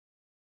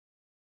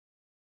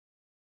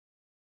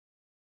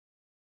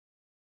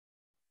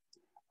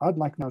I'd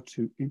like now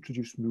to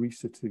introduce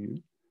Marisa to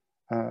you,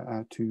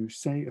 to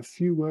say a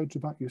few words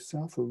about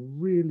yourself, a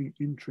really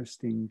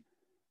interesting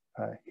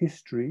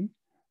history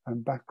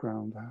and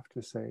background, I have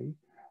to say.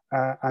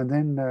 And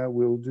then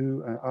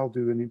I'll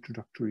do an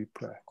introductory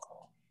prayer.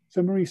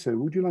 So Marisa,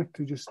 would you like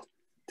to just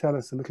tell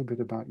us a little bit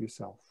about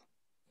yourself?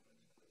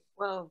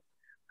 Well,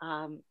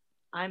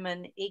 I'm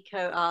an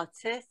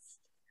eco-artist.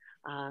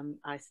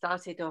 I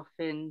started off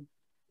in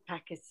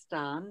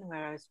Pakistan,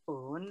 where I was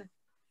born,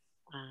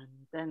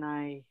 and then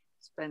I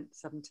spent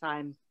some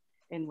time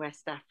in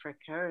West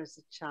Africa as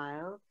a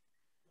child,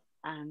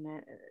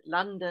 and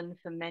London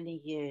for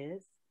many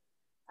years,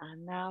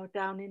 and now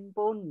down in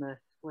Bournemouth,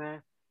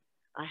 where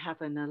I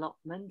have an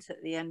allotment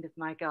at the end of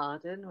my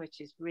garden, which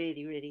is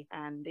really, really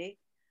handy.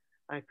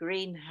 A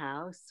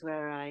greenhouse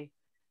where I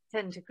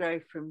tend to grow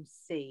from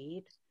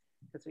seed,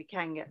 because we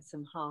can get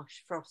some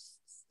harsh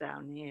frosts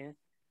down here,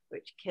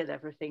 which kill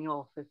everything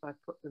off if I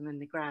put them in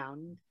the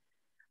ground.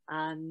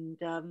 And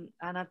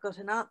I've got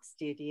an art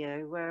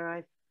studio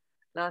where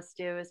last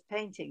year was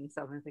painting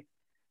some of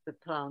the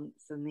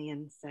plants and the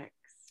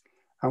insects.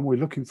 And we're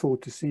looking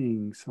forward to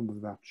seeing some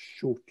of that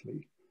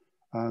shortly.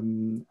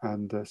 And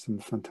some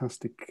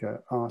fantastic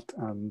art,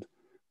 and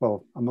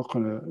well, I'm not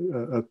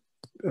going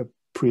to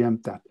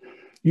preempt that.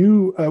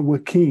 You were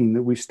keen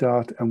that we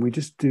start and we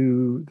just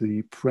do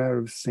the prayer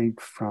of Saint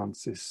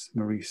Francis,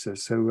 Marisa.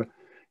 So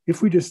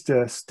if we just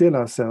still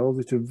ourselves,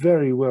 it's a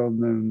very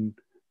well-known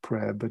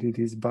prayer, but it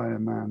is by a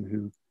man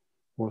who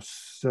was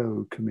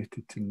so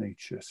committed to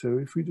nature. So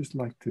if we just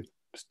like to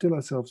still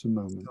ourselves a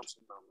moment,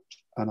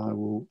 and I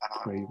will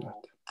pray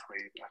that.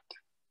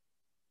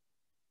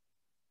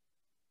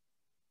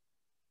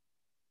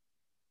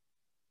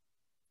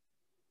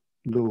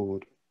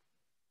 Lord,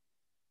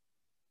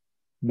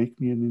 make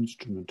me an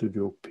instrument of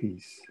your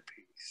peace.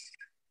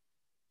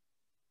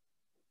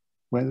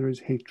 Where there is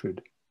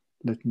hatred,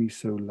 let me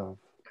sow love.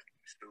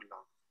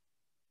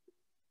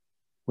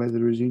 Where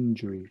there is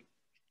injury,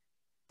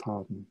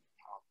 pardon.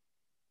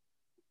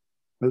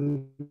 Where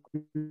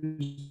there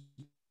is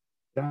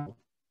doubt,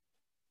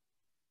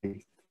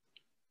 faith.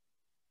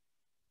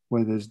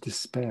 Where there's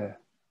despair,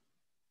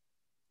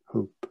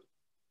 hope.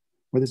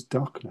 Where there's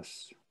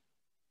darkness,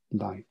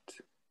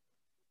 light.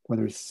 Where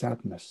there is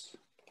sadness,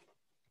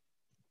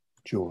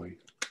 joy.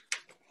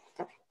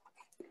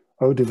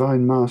 O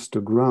Divine Master,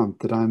 grant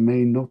that I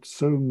may not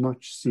so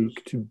much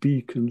seek to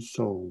be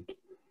consoled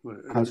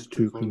as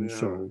to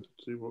console,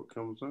 see what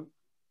comes up.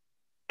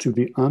 To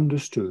be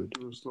understood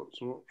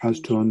as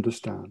to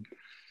understand,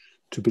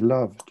 to be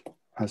loved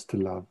as to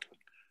love.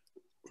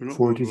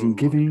 For it is in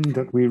giving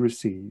that we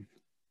receive,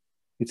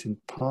 it's in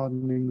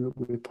pardoning that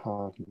we're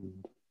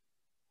pardoned,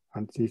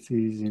 and it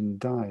is in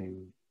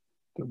dying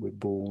that we're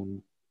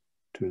born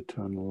to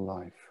eternal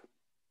life.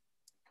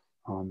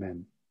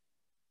 Amen.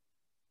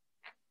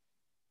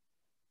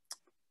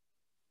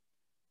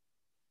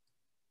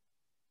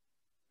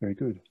 Very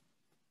good.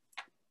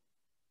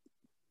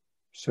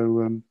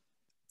 So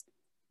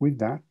with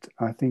that,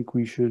 I think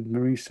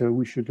Marisa,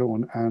 we should go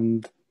on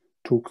and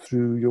talk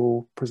through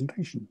your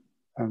presentation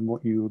and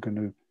what you are going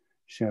to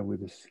share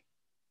with us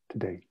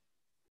today.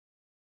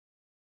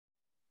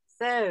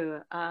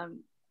 So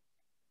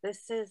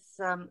this is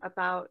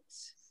about,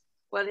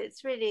 well,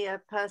 it's really a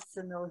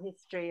personal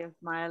history of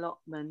my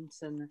allotment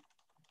and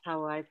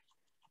how I've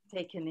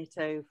taken it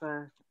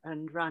over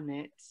and run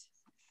it.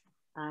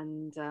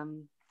 And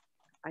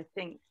I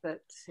think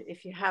that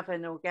if you have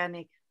an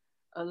organic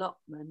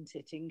allotment,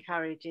 it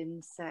encourages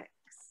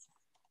insects,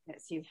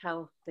 gets you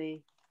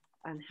healthy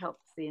and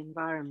helps the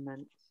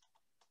environment.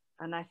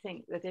 And I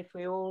think that if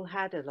we all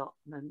had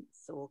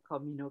allotments or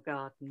communal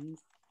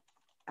gardens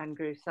and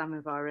grew some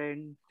of our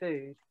own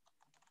food,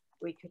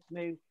 we could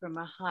move from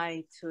a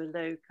high to a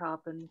low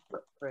carbon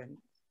footprint.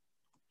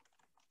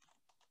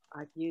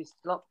 I've used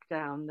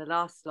lockdown, the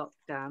last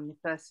lockdown, the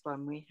first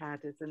one we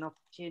had, as an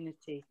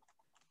opportunity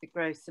to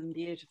grow some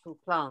beautiful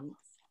plants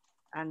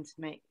and to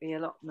make the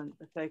allotment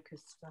the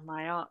focus for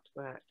my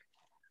artwork.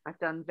 I've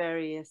done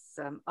various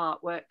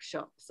art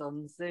workshops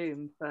on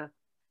Zoom for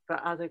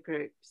other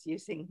groups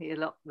using the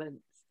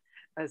allotment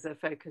as a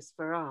focus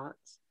for art.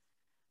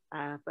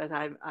 But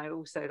I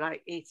also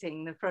like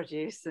eating the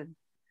produce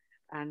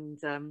and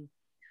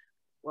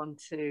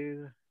want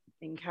to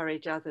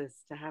encourage others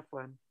to have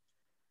one.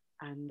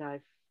 And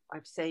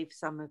I've saved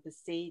some of the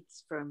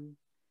seeds from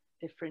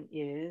different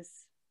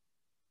years,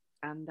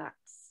 and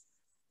that's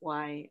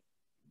why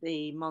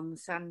the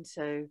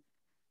Monsanto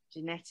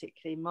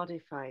genetically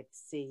modified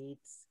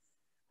seeds,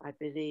 I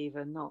believe,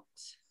 are not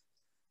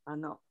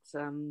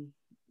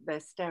they're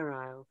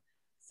sterile.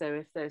 So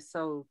if they're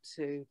sold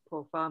to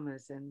poor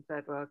farmers in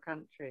third world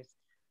countries,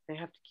 they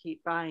have to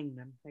keep buying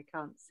them. They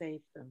can't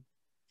save them.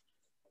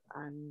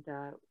 And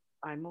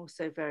I'm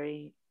also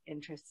very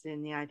interested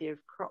in the idea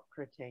of crop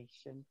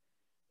rotation,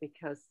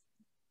 because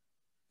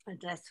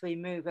unless we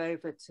move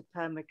over to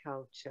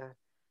permaculture,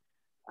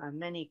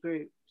 many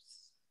groups,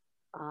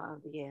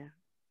 the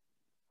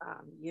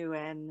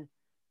UN,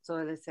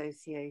 Soil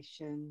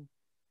Association,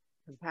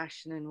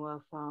 Compassion in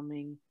World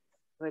Farming,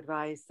 who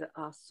advise that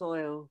our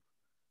soil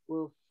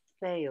will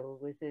fail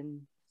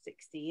within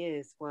 60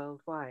 years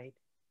worldwide.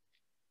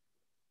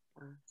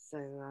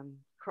 So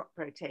crop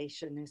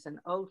rotation is an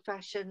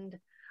old-fashioned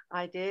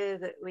idea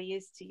that we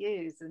used to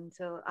use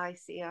until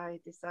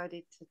ICI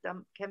decided to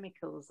dump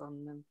chemicals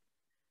on them.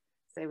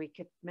 So we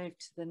could move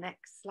to the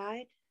next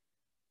slide.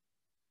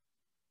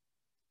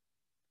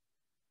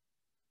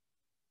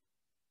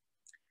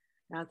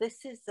 Now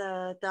this is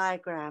a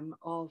diagram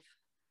of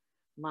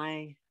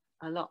my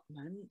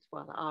allotment,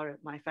 well,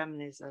 my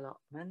family's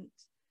allotment.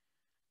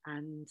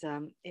 And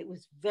it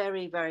was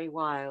very, very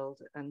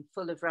wild and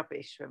full of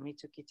rubbish when we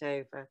took it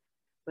over.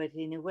 But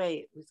in a way,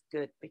 it was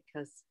good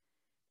because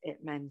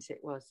it meant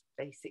it was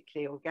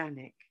basically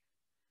organic.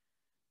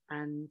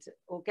 And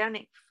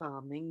organic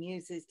farming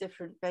uses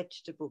different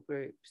vegetable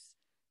groups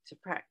to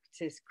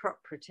practice crop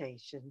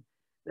rotation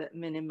that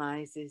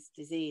minimizes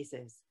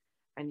diseases.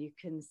 And you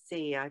can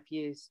see I've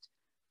used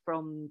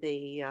from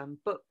the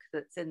book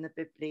that's in the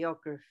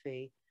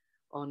bibliography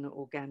on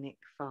organic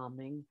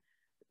farming.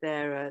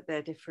 They're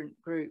different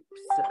groups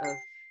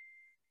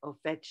of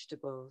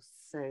vegetables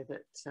so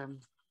that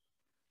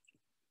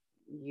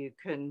you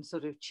can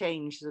sort of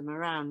change them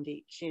around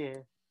each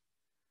year.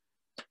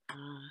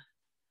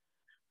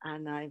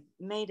 And I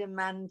made a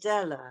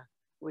mandala,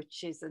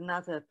 which is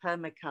another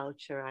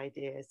permaculture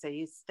idea. So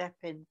you step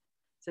in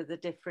to the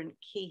different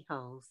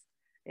keyholes.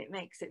 It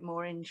makes it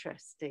more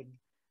interesting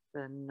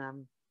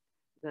than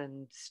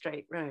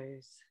straight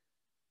rows.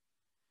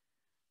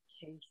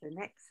 Okay, so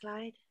next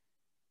slide.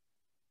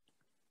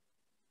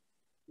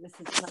 This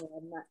is how I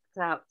mapped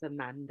out the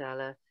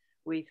mandala.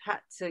 We've had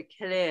to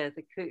clear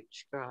the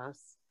couch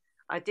grass.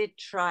 I did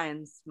try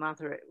and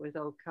smother it with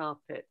old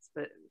carpets,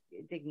 but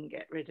it didn't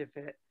get rid of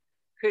it.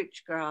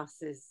 Couch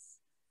grass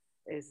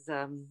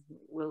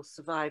will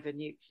survive a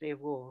nuclear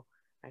war,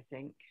 I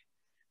think.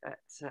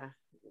 But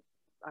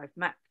I've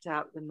mapped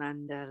out the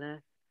mandala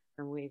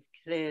and we've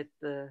cleared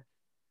the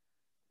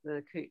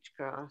couch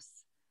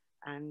grass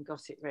and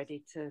got it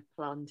ready to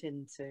plant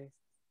into.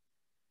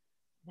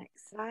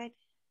 Next slide.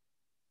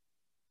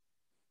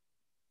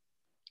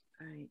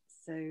 Right,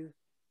 so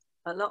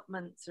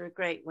allotments are a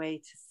great way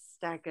to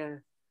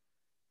stagger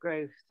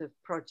growth of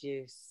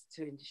produce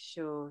to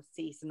ensure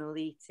seasonal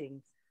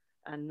eating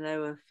and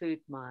lower food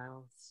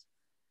miles.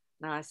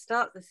 Now I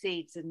start the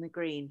seeds in the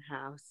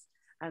greenhouse,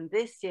 and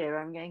this year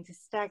I'm going to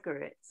stagger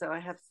it. So I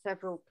have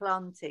several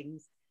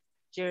plantings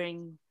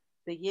during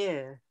the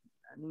year,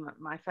 and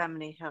my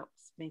family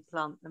helps me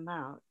plant them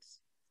out.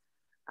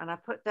 And I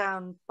put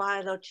down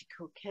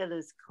biological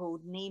killers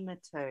called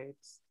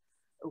nematodes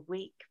a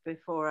week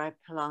before I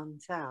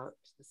plant out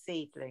the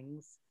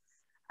seedlings,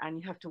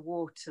 and you have to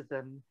water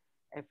them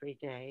every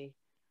day,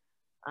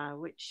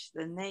 which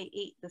then they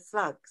eat the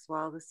slugs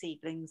while the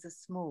seedlings are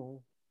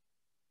small.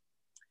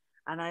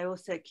 And I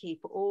also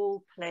keep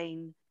all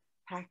plain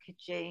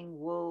packaging,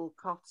 wool,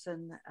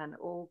 cotton, and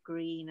all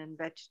green and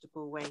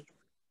vegetable waste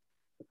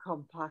for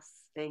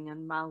composting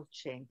and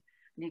mulching.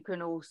 And you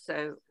can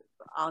also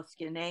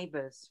ask your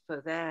neighbours for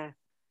their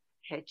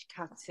hedge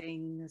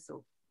cuttings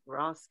or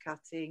grass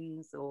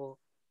cuttings or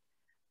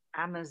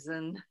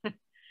Amazon.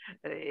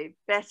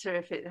 Better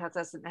if it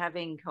doesn't have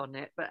ink on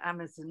it, but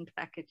Amazon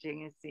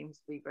packaging seems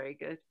to be very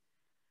good.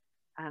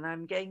 And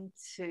I'm going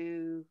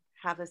to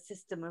have a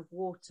system of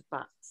water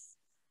butts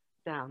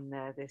down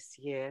there this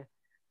year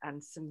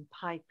and some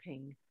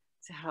piping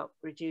to help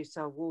reduce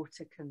our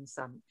water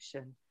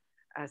consumption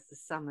as the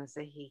summers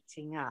are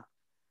heating up.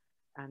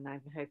 And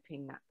I'm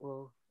hoping that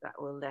will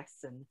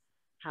lessen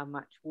how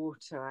much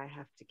water I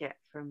have to get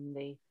from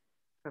the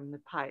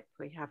pipe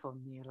we have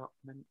on the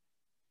allotment.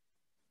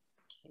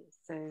 Okay,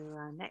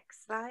 so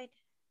next slide.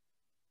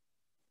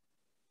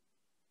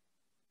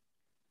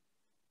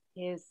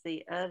 Here's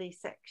the early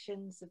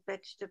sections of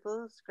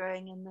vegetables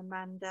growing in the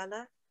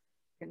mandala.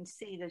 You can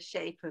see the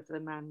shape of the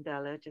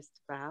mandala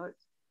just about.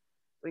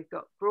 We've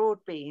got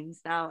broad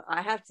beans. Now,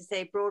 I have to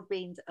say broad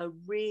beans are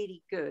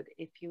really good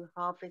if you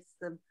harvest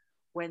them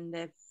when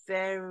they're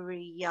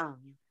very young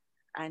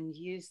and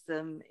use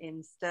them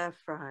in stir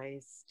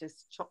fries.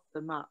 Just chop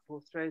them up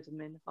or throw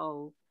them in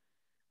whole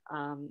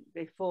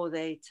before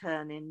they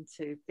turn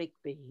into big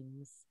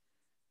beans.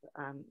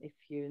 If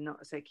you're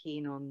not so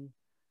keen on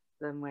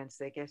them once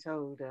they get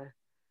older.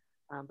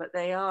 But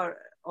they are,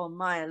 on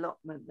my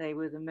allotment, they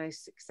were the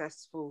most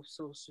successful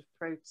source of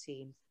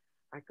protein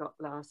I got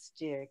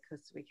last year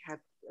because we had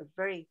a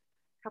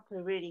couple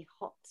of really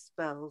hot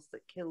spells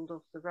that killed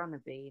off the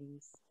runner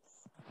beans.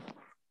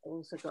 I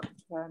also got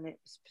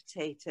turnips,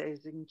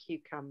 potatoes and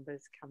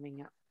cucumbers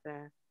coming up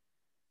there.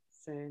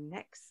 So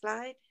next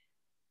slide.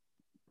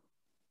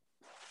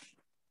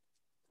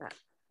 That's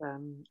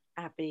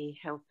Abby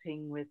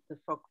helping with the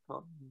frog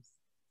ponds.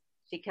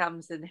 She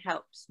comes and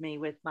helps me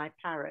with my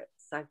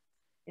parrots. I've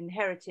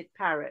inherited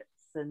parrots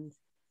and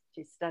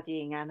she's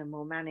studying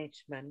animal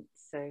management.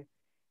 So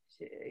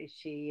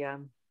she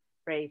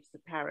braves the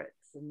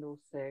parrots and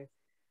also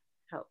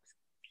helps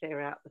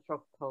clear out the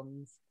frog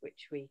ponds,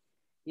 which we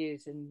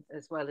use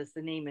as well as the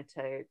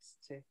nematodes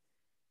to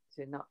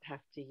to not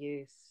have to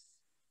use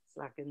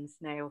slug and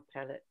snail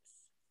pellets.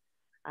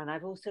 And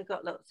I've also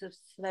got lots of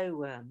slow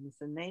worms,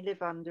 and they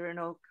live under an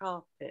old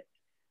carpet,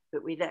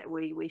 but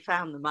we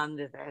found them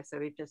under there, so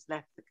we've just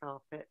left the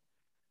carpet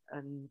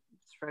and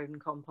thrown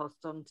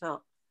compost on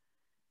top.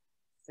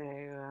 So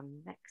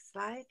next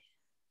slide.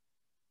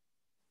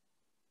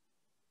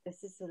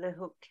 This is a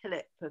little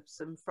clip of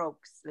some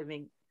frogs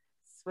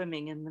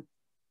swimming in the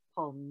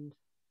pond,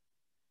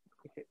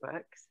 if it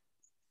works.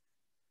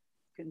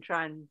 You can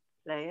try and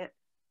play it.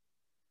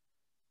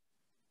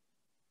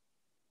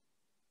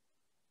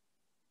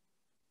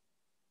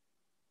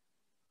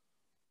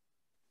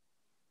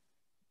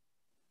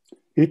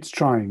 It's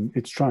trying.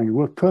 It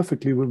worked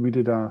perfectly when we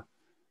did our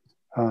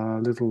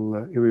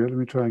little, here we go, let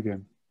me try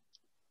again.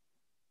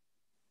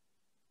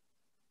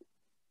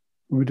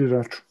 When we did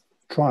our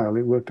trial,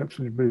 it worked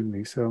absolutely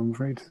brilliantly. So I'm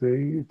afraid to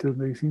say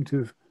they seem to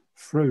have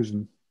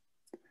frozen.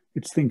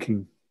 It's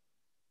thinking.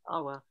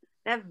 Oh, well,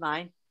 never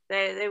mind.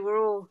 They were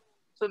all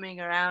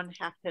swimming around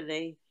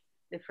happily,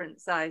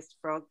 different sized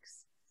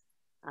frogs.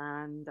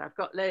 And I've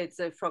got loads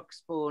of frog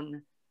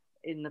spawn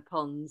in the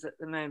ponds at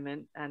the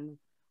moment, and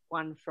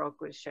one frog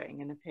was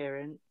showing an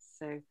appearance.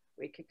 So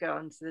we could go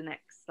on to the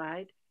next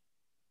slide.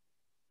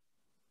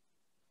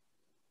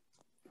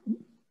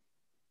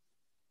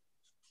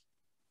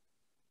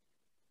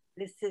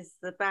 This is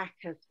the back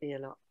of the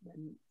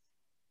allotment.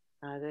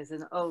 There's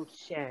an old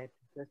shed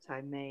that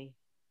I may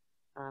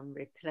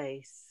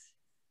replace.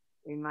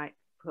 We might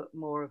put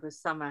more of a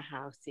summer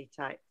housey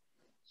type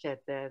shed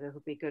there that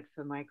will be good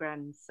for my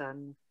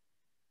grandson.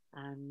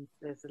 And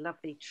there's a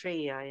lovely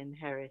tree I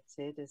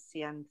inherited, a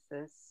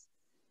ceanthus.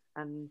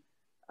 And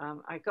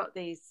I got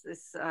this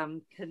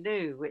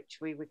canoe, which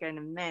we were going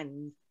to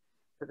mend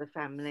for the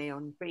family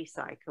on free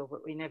cycle,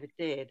 but we never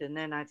did. And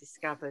then I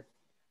discovered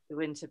the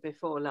winter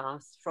before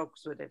last,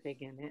 frogs were living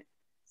in it.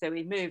 So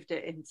we moved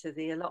it into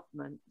the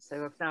allotment.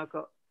 So I've now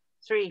got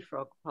 3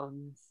 frog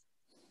ponds.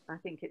 I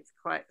think it's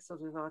quite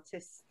sort of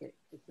artistic,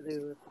 the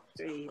blue of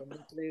the tree and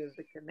the blue of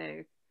the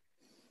canoe.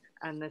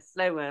 And the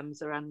slow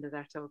worms are under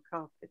that old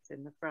carpet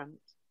in the front.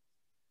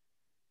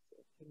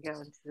 We can go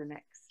on to the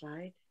next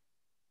slide.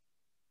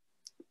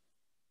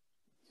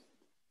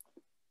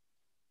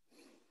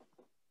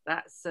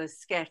 That's a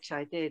sketch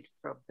I did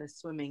from the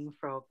swimming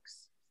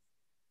frogs.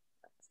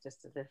 That's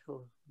just a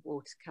little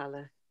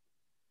watercolour.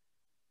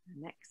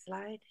 Next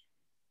slide.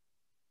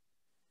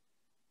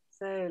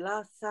 So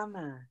last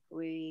summer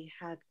we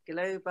had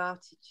globe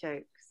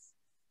artichokes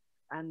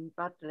and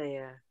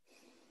buddleia.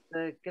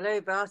 The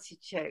globe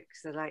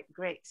artichokes are like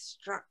great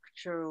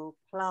structural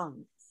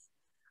plants.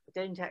 I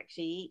don't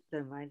actually eat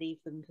them, I leave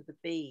them for the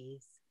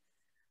bees.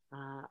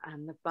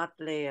 And the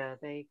buddleia,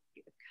 they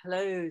are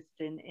clothed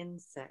in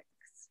insects,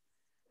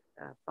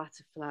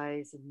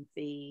 butterflies and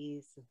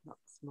bees and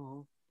lots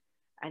more.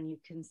 And you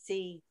can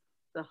see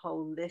the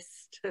whole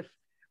list of,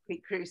 we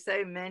grew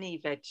so many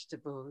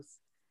vegetables.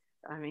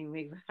 I mean,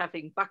 we were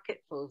having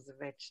bucketfuls of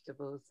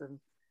vegetables and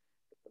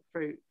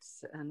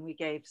fruits, and we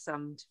gave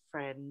some to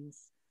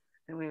friends.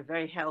 And we were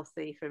very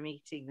healthy from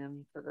eating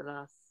them for the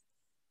last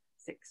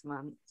 6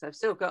 months. I've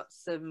still got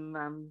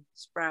some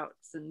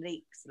sprouts and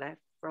leeks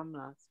left from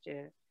last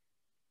year.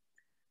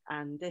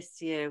 And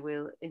this year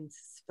we'll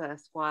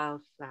intersperse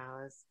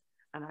wildflowers,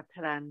 and I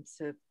plan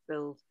to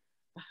build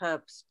a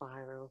herb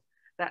spiral.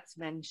 That's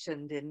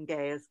mentioned in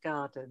Gaia's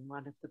Garden,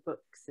 one of the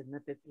books in the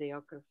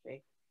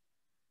bibliography.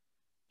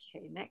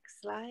 Okay,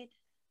 next slide.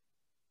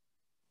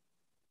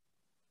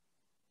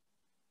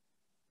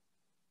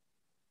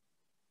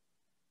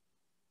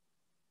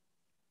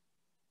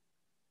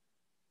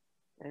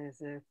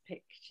 There's a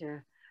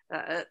picture.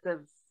 At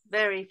the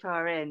very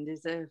far end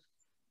is a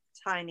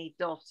tiny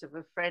dot of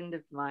a friend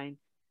of mine.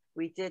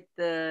 We did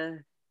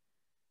the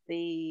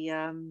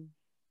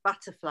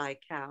butterfly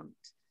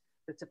count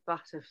that a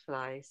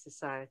butterfly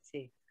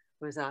society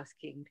was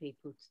asking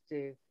people to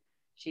do.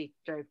 She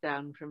drove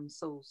down from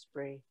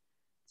Salisbury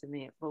to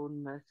me at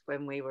Bournemouth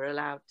when we were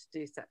allowed to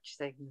do such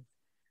things,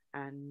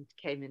 and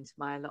came into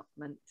my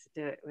allotment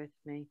to do it with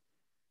me.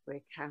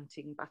 We're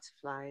counting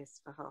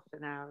butterflies for half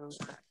an hour or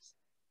so.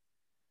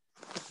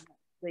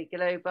 The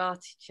globe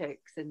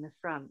artichokes in the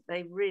front,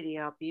 they really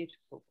are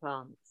beautiful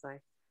plants.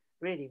 I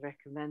really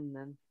recommend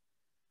them.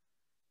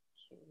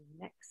 Okay,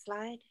 next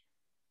slide.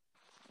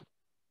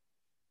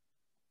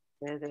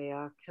 There they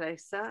are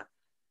close up.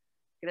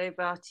 Globe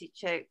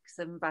artichokes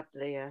and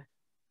buddleia.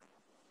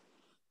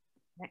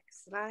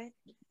 Next slide.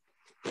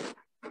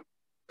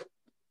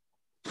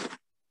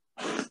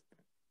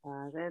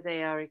 There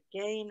they are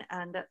again,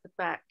 and at the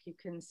back you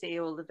can see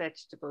all the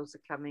vegetables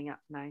are coming up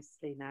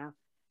nicely now,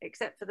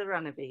 except for the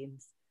runner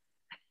beans.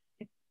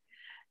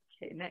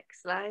 Okay,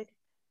 next slide.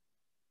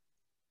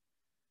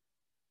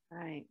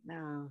 Right,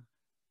 now,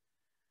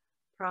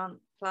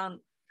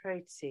 plant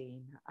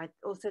protein. I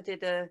also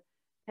did a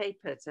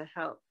paper to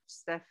help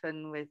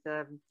Stefan with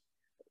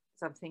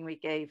something we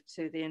gave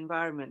to the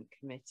Environment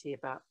Committee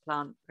about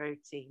plant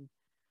protein.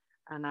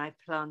 And I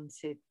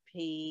planted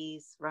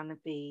peas, runner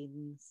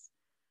beans,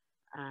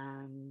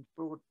 and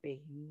broad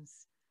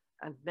beans,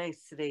 and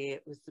mostly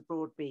it was the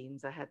broad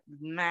beans. I had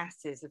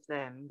masses of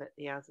them, but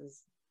the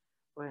others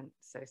weren't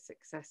so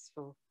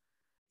successful.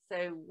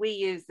 So we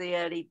use the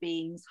early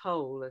beans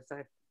whole, as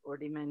I've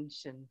already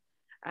mentioned.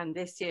 And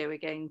this year we're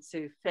going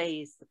to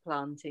phase the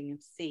planting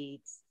of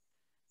seeds,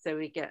 so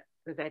we get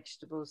the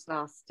vegetables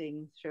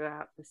lasting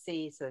throughout the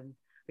season.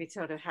 We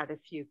sort of had a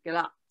few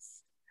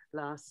gluts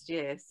last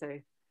year, so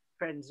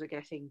friends were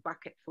getting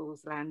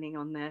bucketfuls landing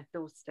on their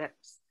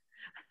doorsteps.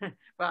 But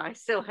I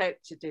still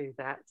hope to do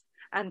that.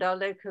 And our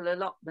local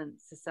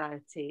allotment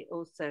society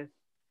also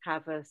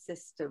have a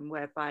system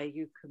whereby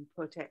you can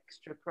put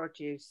extra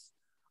produce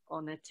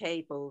on a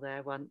table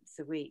there once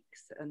a week,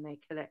 and they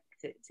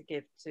collect it to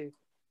give to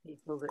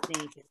people that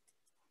need it.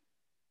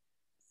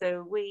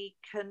 So we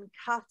can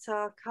cut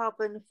our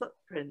carbon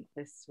footprint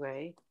this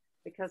way,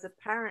 because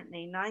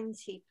apparently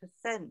 90%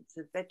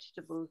 of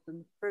vegetables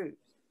and fruit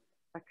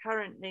are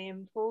currently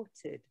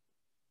imported.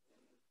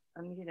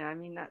 And, you know, I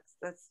mean,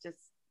 that's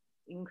just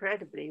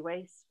incredibly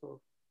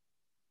wasteful.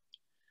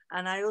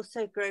 And I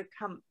also grow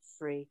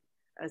comfrey,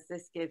 as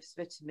this gives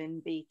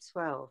vitamin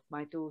B12.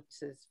 My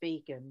daughter's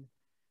vegan,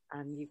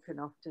 and you can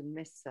often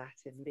miss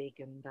that in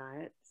vegan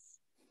diets.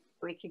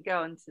 We can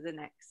go on to the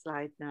next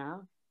slide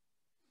now.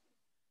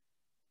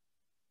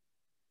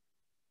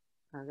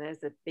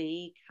 There's a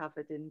bee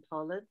covered in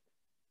pollen.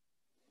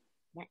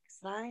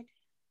 Next slide.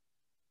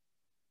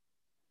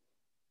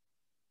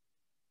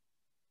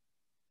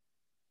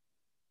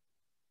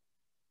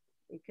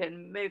 You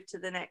can move to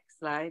the next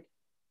slide.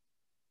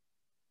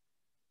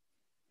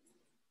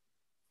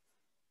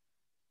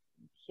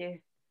 Thank you.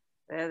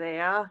 There they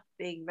are,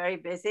 being very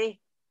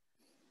busy.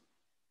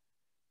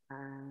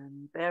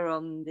 And they're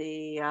on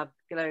the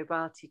globe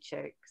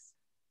artichokes.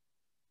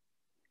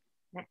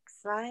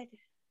 Next slide.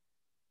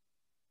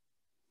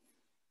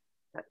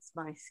 That's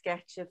my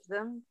sketch of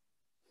them.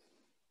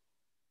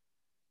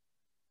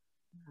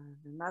 And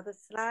another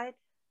slide.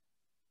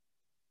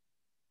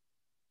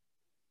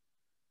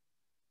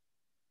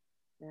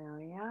 There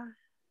we are.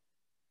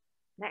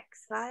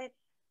 Next slide.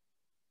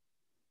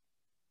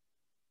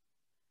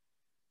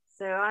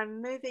 So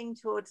I'm moving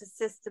towards a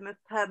system of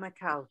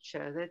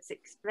permaculture that's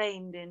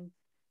explained in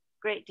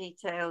great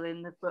detail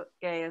in the book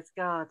Gaia's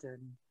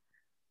Garden.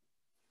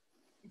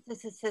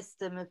 This is a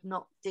system of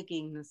not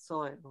digging the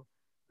soil,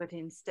 but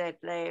instead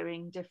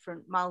layering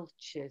different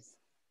mulches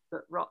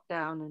that rot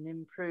down and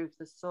improve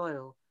the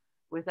soil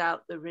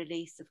without the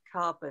release of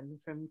carbon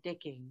from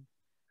digging.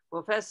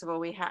 Well, first of all,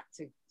 we had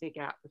to dig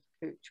out the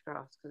couch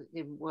grass because it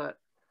didn't work.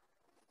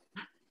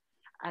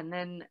 And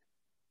then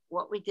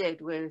what we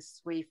did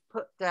was we've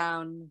put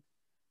down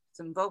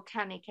some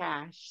volcanic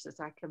ash that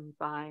I can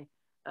buy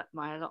at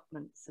my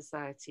allotment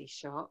society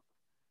shop.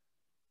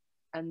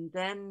 And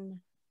then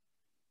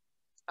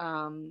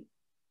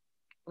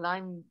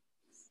limestone,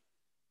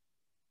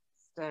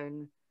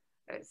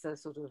 it's a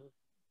sort of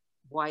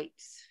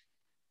white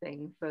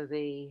thing for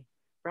the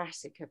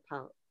brassica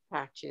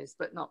patches,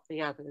 but not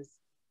the others.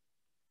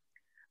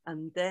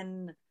 And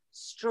then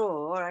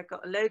straw, I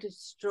got a load of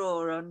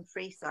straw on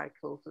free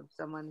cycle from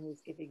someone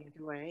who's giving it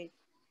away.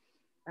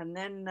 And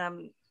then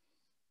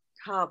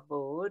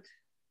cardboard.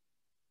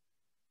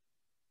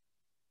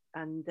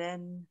 And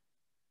then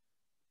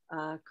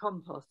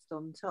compost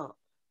on top.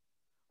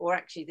 Or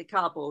actually the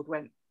cardboard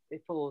went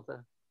before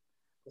the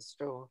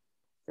straw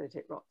so that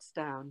it rots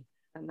down,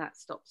 and that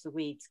stops the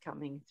weeds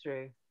coming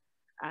through.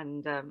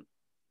 And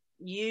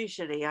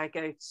usually I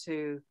go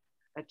to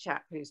a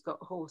chap who's got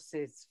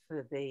horses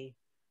for the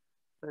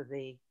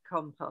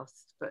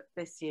compost, but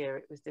this year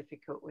it was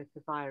difficult with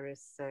the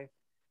virus, so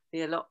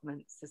the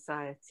allotment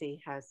society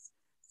has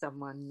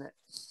someone that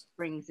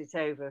brings it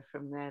over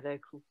from their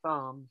local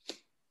farm,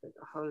 a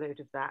whole load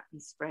of that,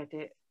 and spread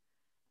it.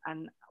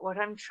 And what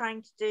I'm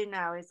trying to do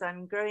now is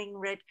I'm growing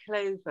red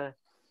clover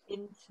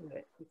into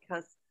it,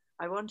 because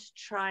I want to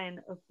try and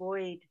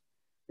avoid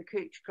the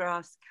couch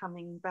grass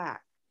coming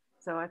back.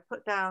 So I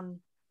put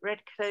down red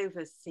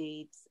clover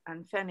seeds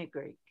and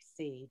fenugreek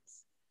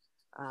seeds,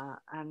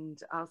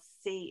 and I'll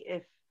see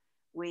if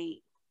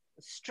we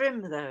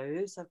strim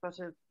those. I've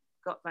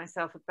got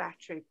myself a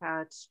battery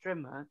powered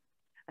strimmer,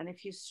 and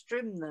if you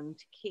strim them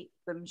to keep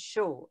them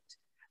short,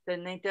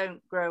 then they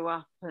don't grow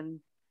up and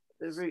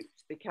the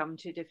roots become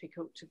too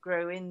difficult to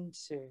grow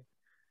into.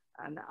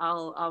 And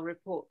I'll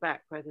report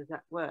back whether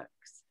that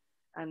works.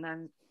 And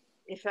then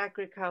if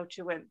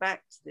agriculture went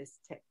back to this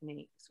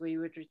techniques, we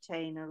would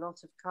retain a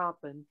lot of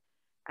carbon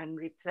and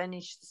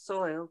replenish the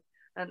soil,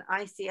 and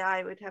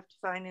ICI would have to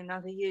find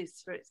another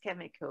use for its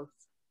chemicals.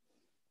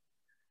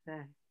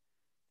 There.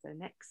 So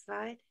next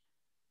slide.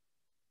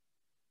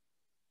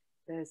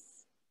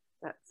 That's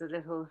a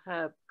little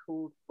herb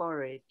called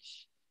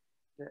borage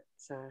that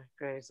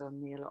grows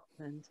on the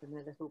allotment, and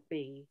a little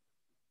bee.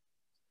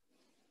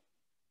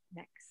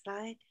 Next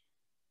slide.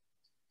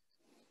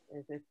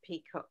 There's a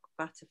peacock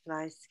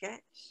butterfly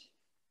sketch,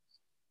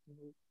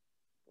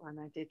 one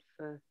I did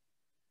for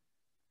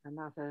an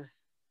art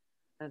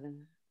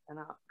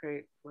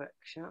group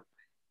workshop.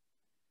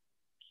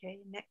 Okay,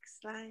 next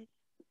slide.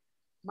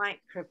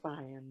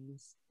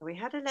 microbiomes. We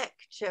had a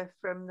lecture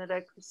from the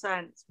local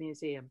science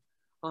museum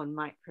on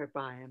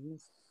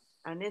microbiomes,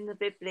 and in the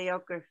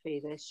bibliography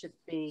there should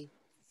be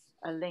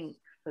a link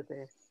for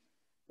this,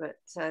 but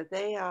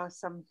they are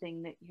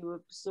something that you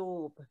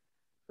absorb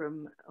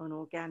from an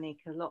organic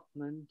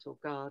allotment or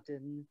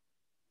garden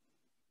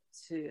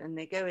and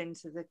they go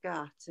into the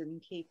gut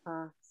and keep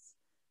us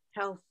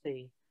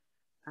healthy,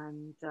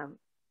 and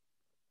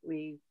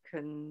we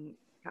can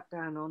cut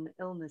down on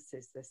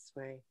illnesses this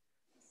way.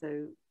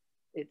 So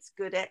it's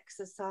good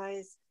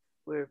exercise.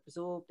 We're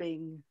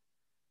absorbing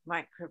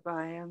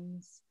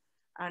microbiomes,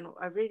 and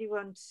I really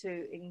want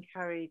to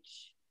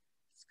encourage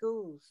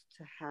schools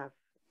to have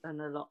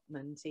an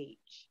allotment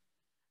each.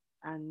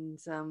 And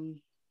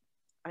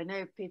I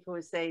know people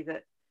would say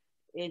that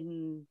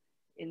in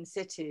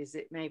cities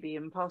it may be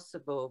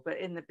impossible, but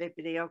in the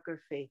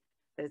bibliography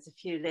there's a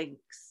few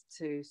links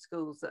to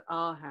schools that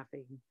are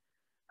having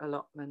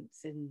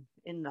allotments in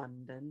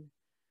London.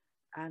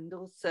 And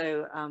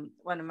also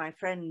one of my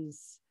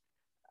friends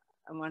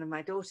and one of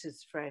my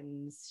daughter's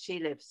friends, she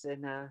lives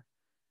in a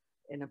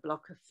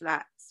block of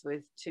flats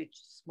with 2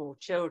 small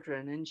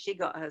children, and she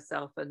got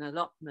herself an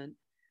allotment.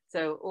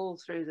 So all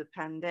through the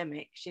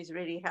pandemic she's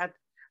really had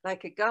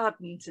like a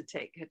garden to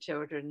take her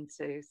children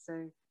to.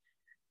 So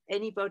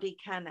anybody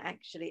can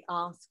actually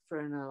ask for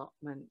an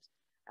allotment,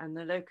 and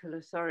the local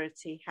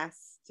authority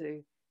has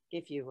to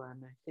give you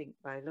one, I think,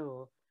 by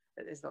law.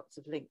 But there's lots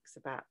of links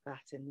about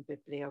that in the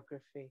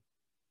bibliography.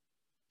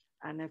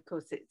 And of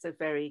course, it's a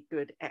very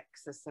good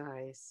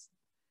exercise,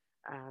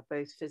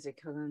 both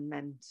physical and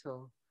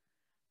mental.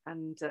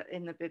 And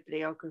in the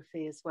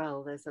bibliography as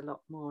well, there's a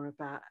lot more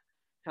about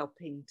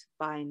helping to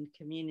bind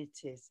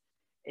communities.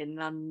 In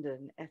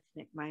London,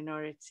 ethnic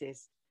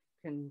minorities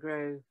can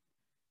grow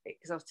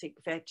exotic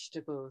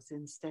vegetables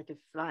instead of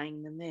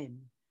flying them in,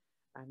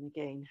 and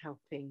again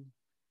helping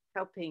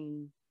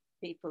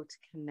people to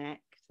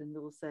connect, and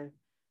also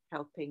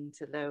helping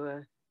to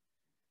lower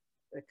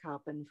the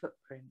carbon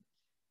footprint.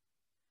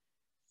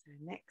 So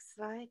next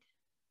slide.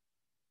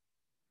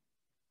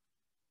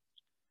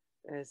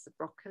 There's the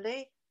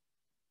broccoli.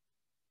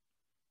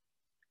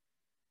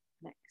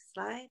 Next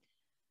slide.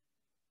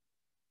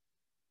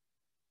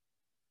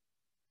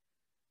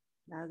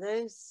 Now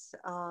those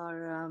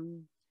are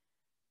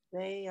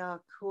they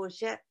are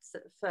courgettes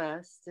at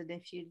first, and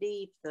if you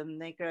leave them,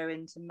 they grow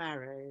into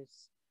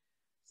marrows.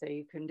 So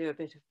you can do a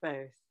bit of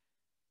both.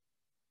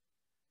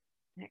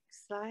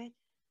 Next slide.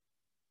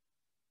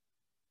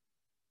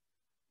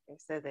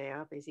 Yes, there they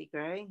are, busy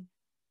growing.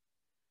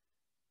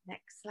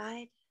 Next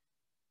slide.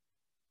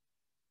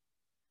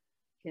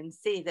 You can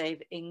see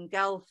they've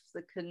engulfed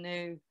the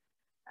canoe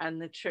and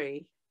the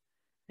tree.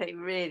 They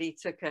really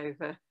took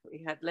over.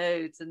 We had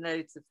loads and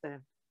loads of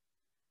them.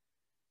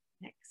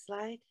 Next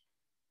slide.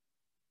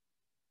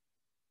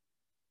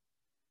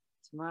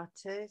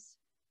 Tomatoes.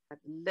 Had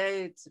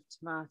loads of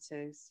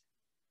tomatoes.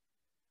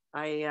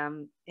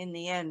 In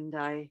the end,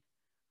 I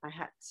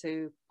had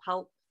to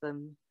pulp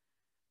them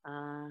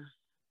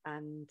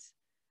and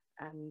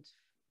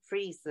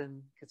freeze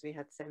them because we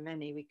had so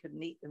many we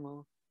couldn't eat them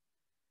all.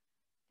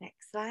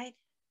 Next slide.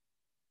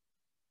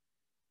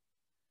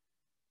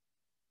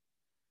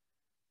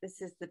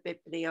 This is the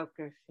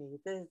bibliography.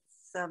 There's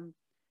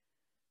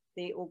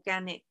the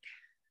organic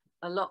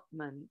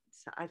allotment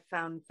I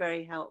found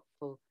very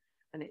helpful,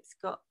 and it's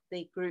got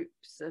the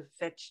groups of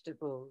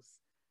vegetables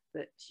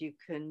that you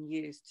can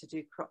use to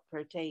do crop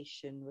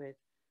rotation with,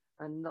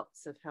 and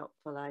lots of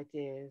helpful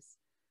ideas.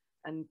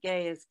 And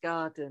Gaia's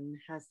Garden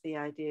has the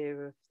idea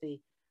of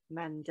the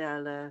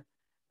mandala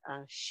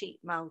sheet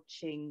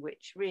mulching,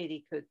 which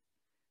really could,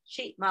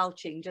 sheet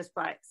mulching just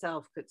by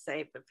itself could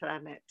save the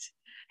planet.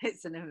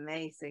 It's an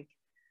amazing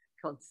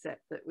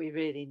concept that we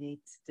really need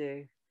to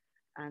do.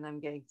 And I'm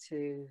going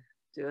to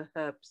do a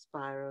herb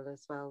spiral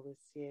as well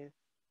this year.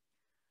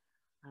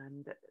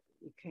 And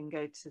you can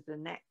go to the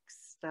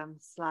next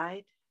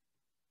slide.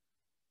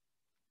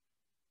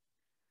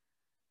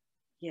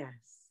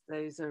 Yes,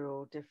 those are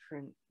all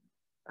different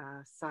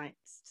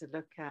sites to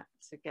look at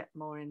to get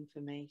more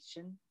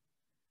information.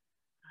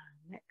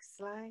 Next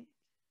slide.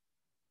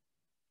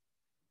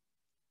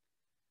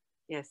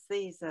 Yes,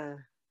 these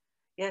are,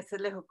 yes, a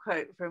little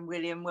quote from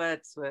William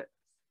Wordsworth.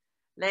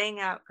 Laying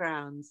out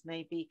grounds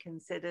may be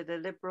considered a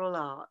liberal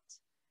art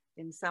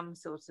in some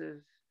sort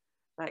of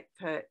like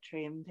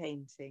poetry and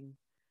painting.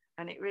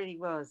 And it really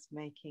was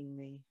making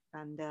the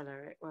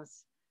mandala. It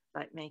was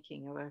like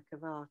making a work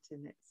of art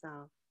in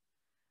itself.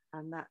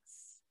 And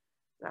that's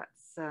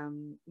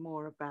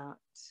more about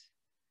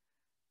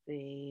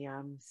the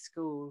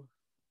school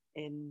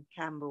in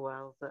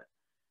Camberwell that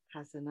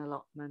has an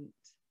allotment,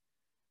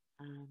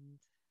 and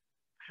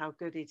how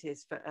good it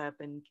is for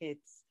urban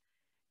kids.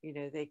 You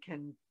know, they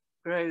can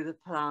grow the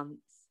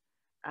plants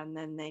and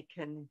then they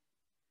can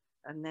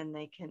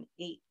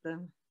eat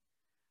them,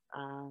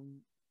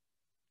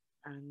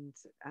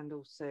 and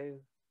also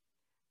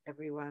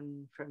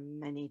everyone from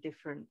many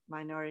different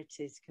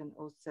minorities can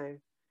also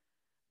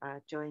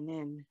join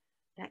in.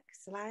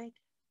 Next slide.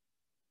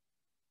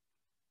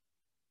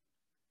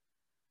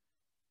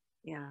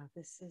 yeah,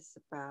 this is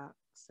about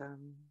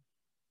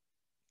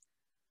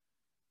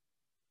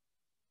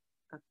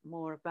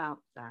more about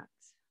that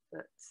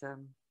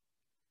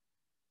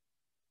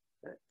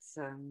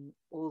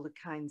all the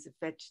kinds of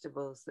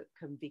vegetables that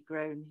can be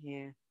grown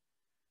here,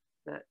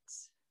 that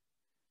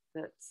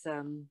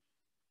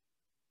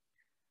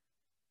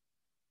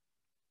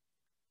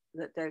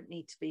don't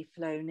need to be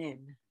flown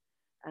in.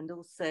 And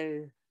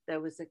also there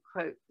was a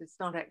quote that's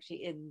not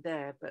actually in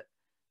there, but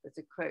there's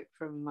a quote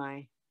from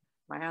my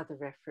other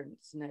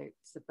reference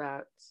notes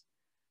about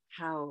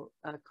how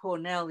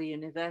Cornell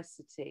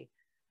University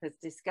has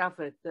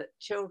discovered that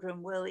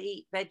children will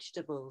eat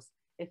vegetables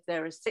if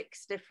there are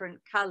 6 different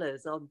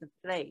colors on the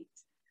plate.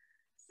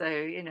 So,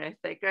 you know, if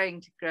they're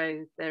going to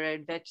grow their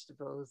own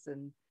vegetables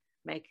and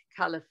make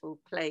a colorful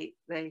plate,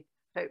 they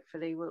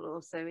hopefully will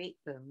also eat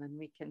them, and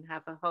we can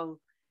have a whole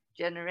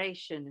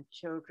generation of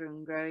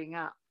children growing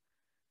up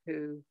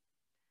who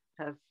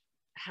have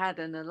had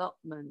an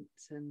allotment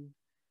and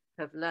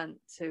have learnt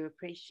to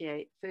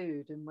appreciate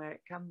food and where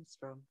it comes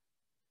from.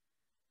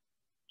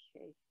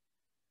 Okay.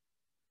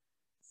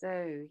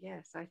 So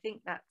yes, I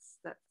think that's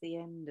the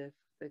end of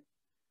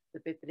the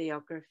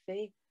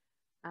bibliography.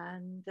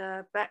 And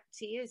back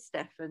to you,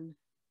 Stefan.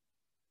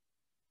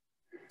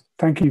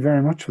 Thank you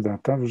very much for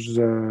that. That was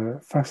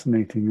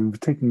fascinating, and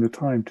for taking the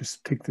time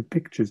to take the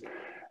pictures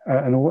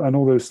and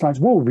all those slides.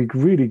 What would be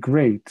really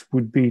great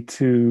would be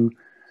to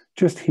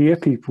just hear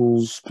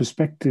people's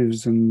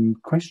perspectives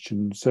and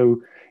questions.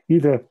 So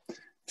either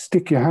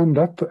stick your hand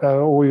up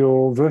or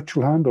your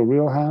virtual hand or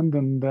real hand,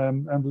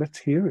 and let's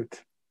hear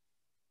it.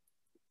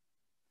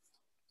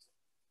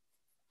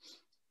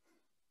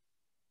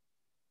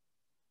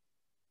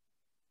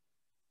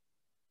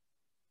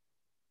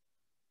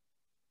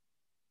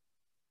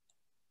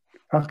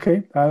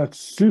 Okay, that's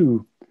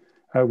Sue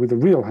with a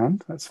real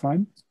hand. That's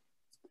fine.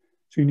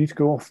 So you need to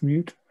go off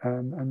mute,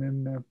 and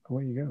then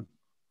away you go.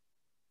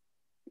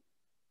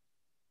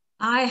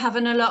 I have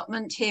an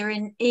allotment here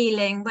in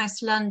Ealing,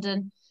 West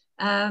London,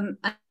 and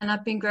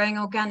I've been growing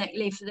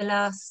organically for the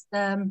last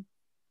 7-8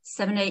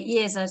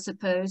 years, I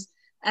suppose.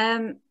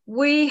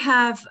 We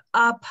have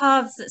our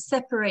paths that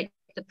separate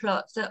the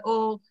plots are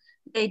all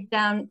laid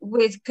down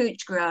with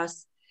couch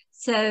grass,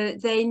 so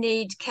they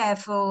need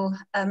careful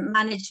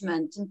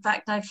management. In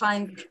fact, I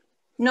find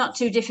not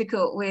too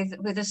difficult with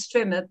a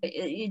strimmer, but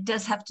it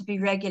does have to be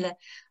regular.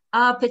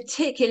 Our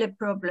particular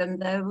problem,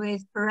 though,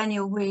 with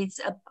perennial weeds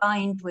are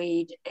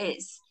bindweed.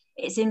 It's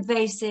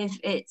invasive,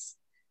 it's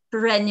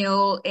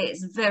perennial,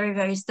 it's very,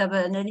 very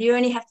stubborn, and you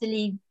only have to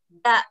leave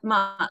that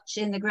much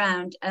in the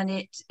ground and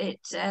it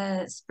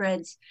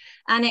spreads.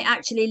 And it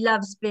actually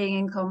loves being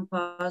in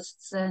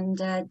composts and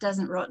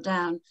doesn't rot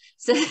down.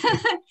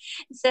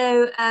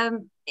 So,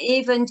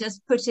 even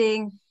just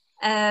putting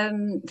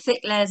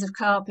thick layers of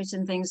carpet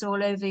and things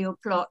all over your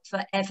plot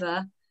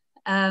forever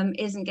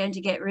isn't going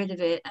to get rid of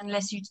it,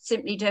 unless you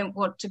simply don't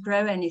want to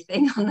grow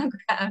anything on the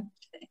ground.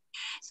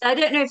 So I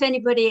don't know if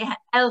anybody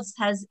else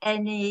has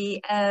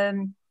any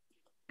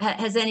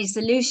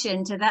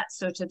solution to that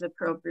sort of a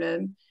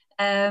problem.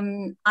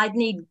 I'd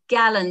need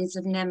gallons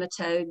of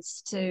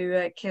nematodes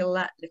to kill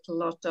that little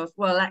lot off.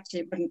 Well,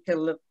 actually, it wouldn't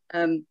kill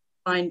the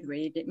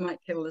bindweed, it might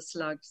kill the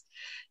slugs.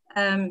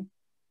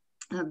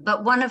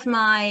 But one of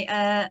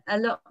my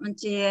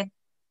allotmentier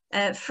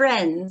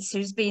friends,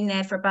 who's been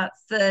there for about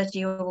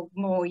 30 or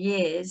more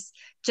years,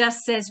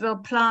 just says, well,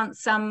 plant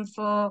some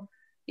for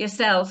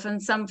yourself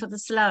and some for the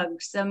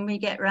slugs, and we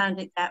get around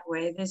it that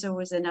way. There's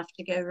always enough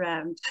to go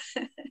round.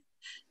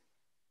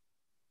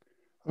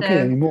 Okay,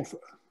 any more?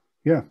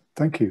 Yeah,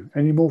 thank you.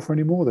 Any more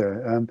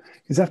there?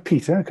 Is that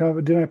Peter?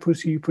 Did I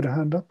see you put a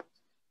hand up?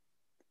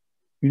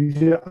 You need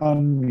to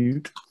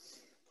unmute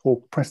or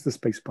press the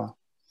space bar.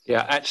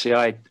 Yeah, actually,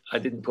 I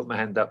didn't put my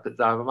hand up,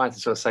 but I might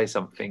as well say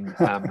something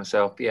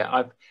myself. Yeah,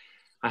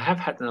 I have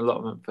had an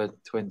allotment for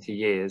 20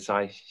 years.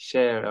 I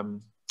share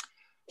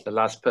the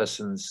last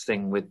person's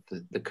thing with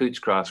the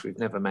couch grass. We've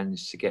never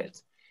managed to get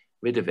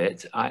rid of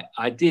it.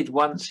 I did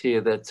once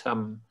hear that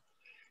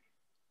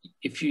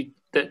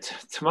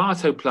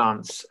tomato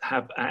plants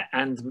have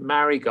and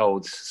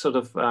marigolds sort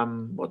of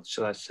what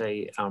shall I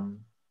say?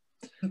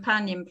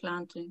 Companion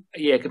planting.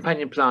 Yeah,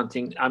 companion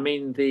planting. I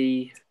mean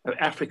the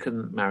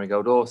African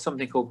marigold or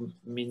something called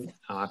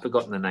I've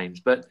forgotten the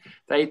names, but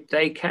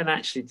they can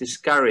actually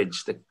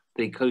discourage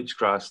the couch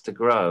grass to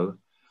grow.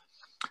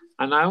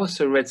 And I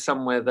also read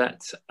somewhere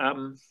that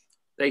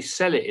they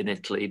sell it in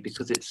Italy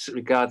because it's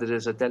regarded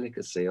as a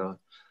delicacy, or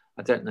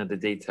I don't know the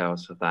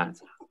details of that.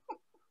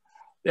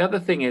 The other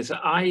thing is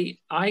I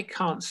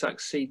can't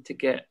succeed to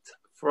get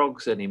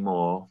frogs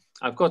anymore.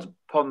 I've got a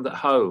pond at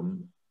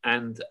home,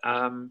 and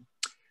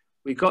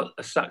we got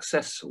a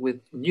success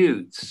with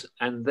newts,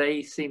 and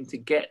they seem to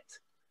get,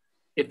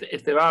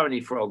 if there are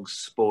any frogs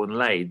spawn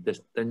laid,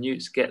 the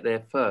newts get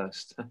there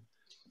first.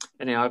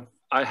 Anyway,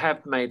 I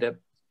have made a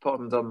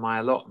pond on my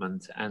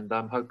allotment, and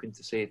I'm hoping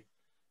to see if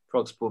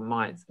frog spawn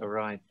might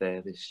arrive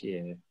there this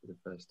year for the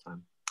first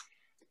time.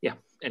 Yeah,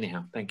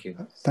 anyhow, thank you.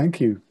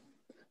 Thank you.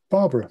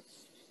 Barbara.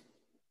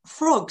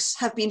 frogs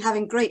have been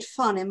having great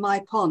fun in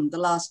my pond the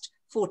last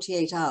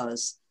 48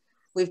 hours.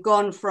 We've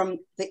gone from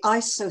the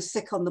ice so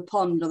thick on the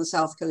pond on the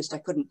south coast I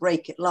couldn't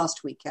break it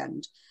last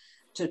weekend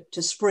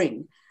to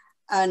spring.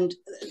 And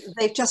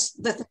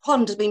the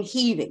pond has been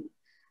heaving.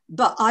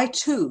 But I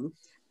too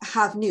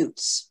have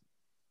newts.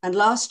 And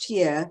last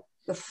year,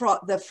 the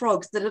frogs, the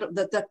frog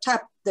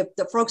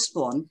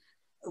spawn,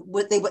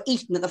 they were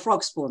eaten at the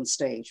frog spawn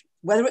stage.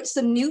 Whether it's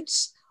the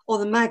newts or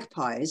the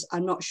magpies,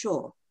 I'm not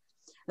sure.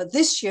 But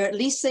this year, at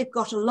least they've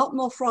got a lot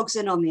more frogs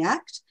in on the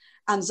act,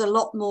 and there's a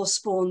lot more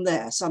spawn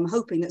there. So I'm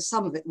hoping that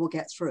some of it will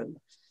get through.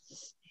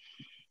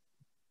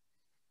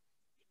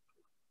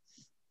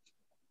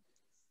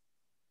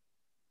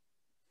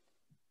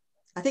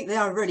 I think they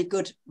are a really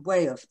good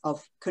way of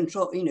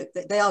control. You know,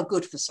 they are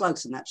good for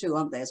slugs and that too,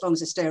 aren't they? As long as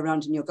they stay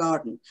around in your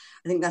garden.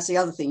 I think that's the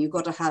other thing. You've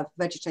got to have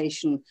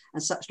vegetation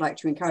and such like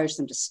to encourage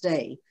them to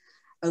stay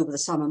over the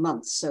summer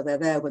months, so they're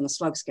there when the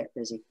slugs get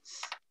busy.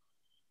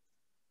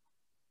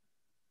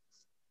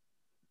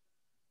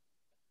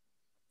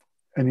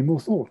 Any more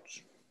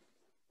thoughts?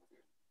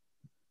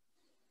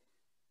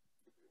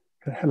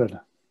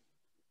 Helena,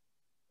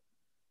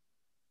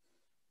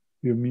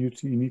 you're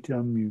mute. You need to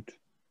unmute.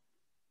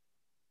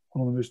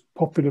 One of the most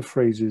popular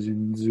phrases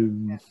in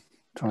Zoom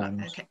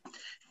times. Okay,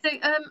 so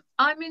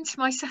I'm into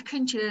my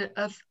second year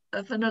of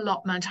an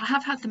allotment. I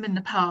have had them in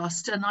the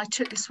past, and I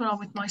took this one on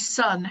with my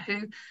son,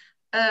 who,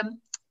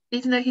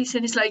 even though he's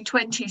in his late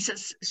 20s,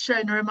 has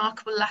shown a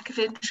remarkable lack of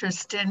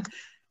interest in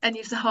any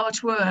of the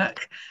hard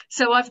work.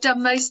 So I've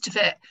done most of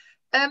it.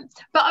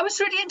 But I was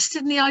really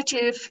interested in the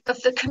idea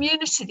of the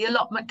community, the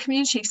allotment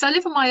community, because I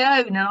live on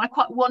my own, and I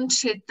quite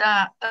wanted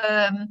that.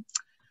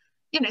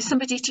 You know,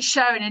 somebody to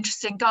share an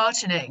interest in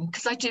gardening,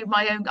 because I do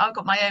my own. I've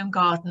got my own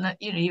garden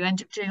that, you know, you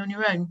end up doing on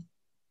your own.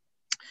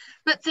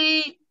 But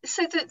the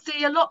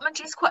allotment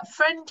is quite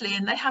friendly,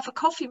 and they have a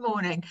coffee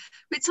morning.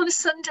 It's on a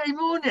Sunday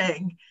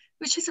morning,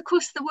 which is of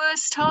course the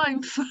worst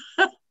time for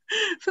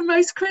for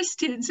most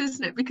Christians,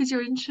 isn't it? Because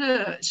you're in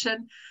church,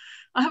 and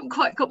I haven't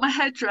quite got my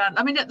head around.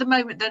 I mean, at the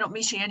moment they're not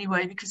meeting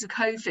anyway because of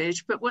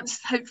COVID. But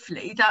once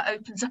hopefully that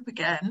opens up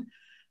again,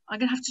 I'm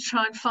going to have to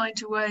try and find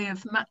a way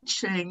of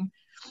matching.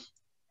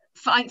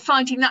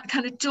 Finding that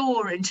kind of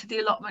door into the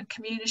allotment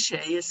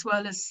community, as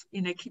well as,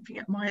 you know, keeping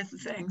up my other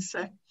things.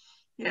 So,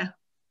 yeah.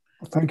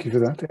 Well, thank you for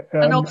that.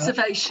 An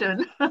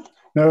observation.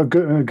 No,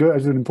 good,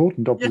 as an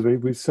important observation,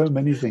 yeah. With so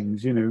many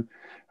things, you know.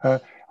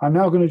 I'm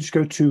now going to just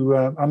go to,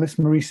 unless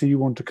Marisa, you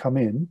want to come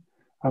in,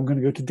 I'm going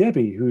to go to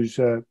Debbie, who's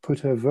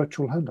put her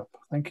virtual hand up.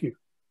 Thank you.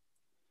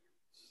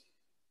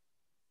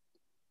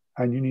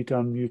 And you need to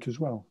unmute as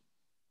well.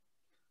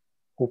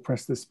 Or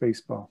press the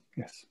space bar.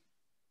 Yes.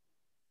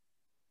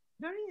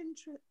 Very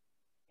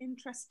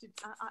interested.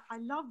 I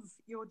love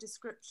your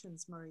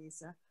descriptions,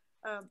 Marisa.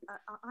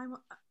 I'm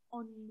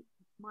on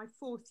my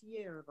 4th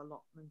year of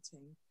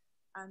allotmenting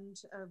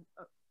and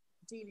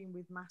dealing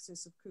with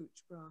masses of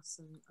couch grass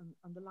and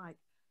the like.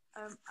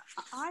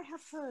 I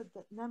have heard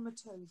that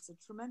nematodes are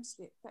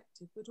tremendously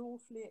effective but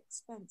awfully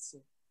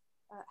expensive.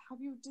 Have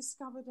you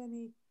discovered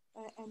any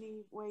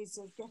ways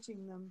of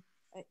getting them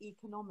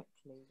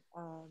economically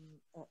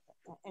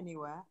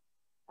anywhere?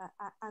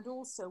 And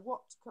also,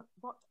 what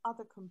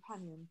other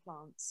companion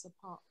plants,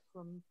 apart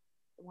from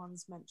the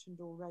ones mentioned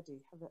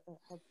already,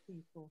 have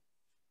people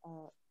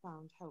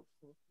found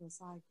helpful? Because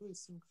I grew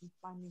some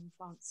companion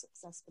plants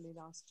successfully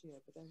last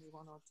year, but only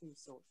 1 or 2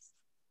 sorts.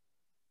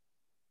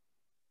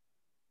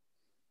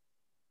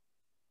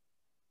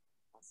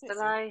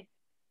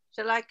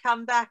 Shall I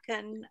come back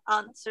and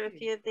answer a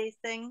few of these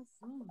things?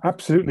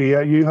 Absolutely.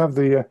 You have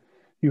the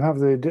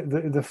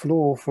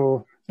floor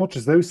for not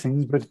just those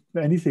things, but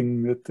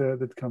anything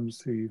that comes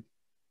to you.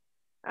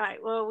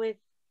 Right. Well, with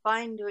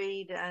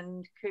bindweed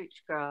and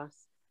couch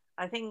grass,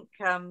 I think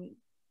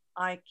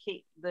I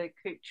keep the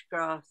couch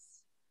grass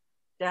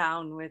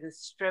down with a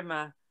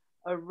strimmer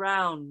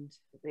around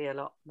the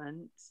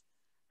allotment,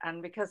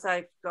 and because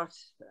I've got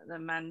the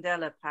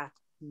Mandela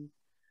pattern,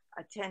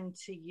 I tend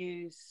to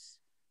use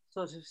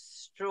sort of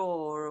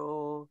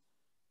straw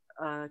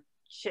or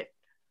chip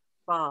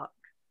bark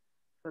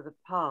for the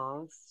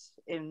paths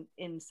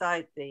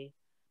inside the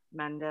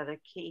Mandela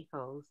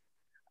keyholes.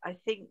 I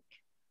think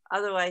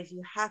otherwise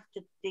you have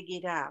to dig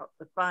it out,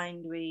 the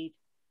bindweed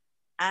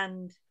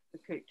and the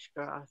couch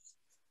grass.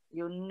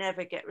 You'll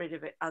never get rid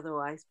of it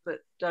otherwise, but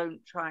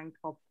don't try and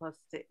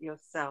compost it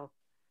yourself.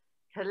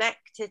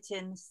 Collect it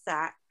in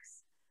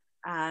sacks,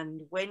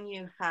 and when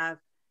you have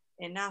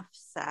enough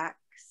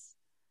sacks,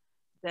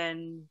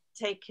 then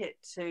take it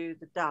to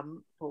the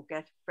dump or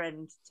get a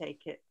friend to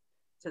take it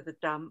to the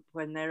dump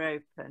when they're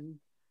open,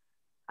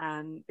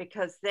 and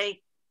because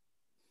they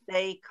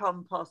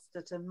compost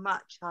at a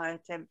much higher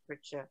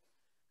temperature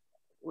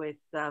with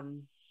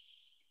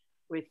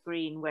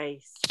green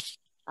waste,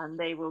 and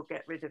they will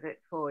get rid of it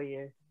for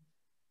you.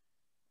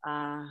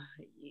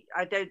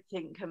 I don't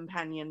think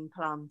companion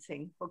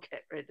planting will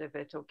get rid of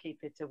it or keep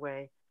it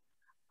away.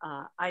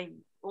 I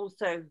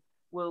also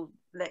will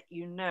let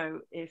you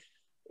know if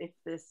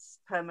this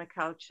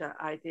permaculture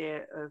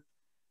idea of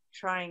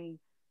trying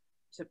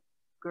to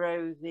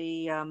grow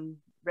the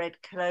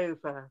red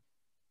clover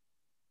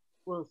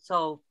will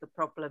solve the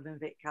problem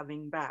of it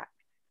coming back,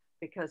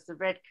 because the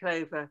red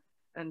clover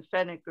and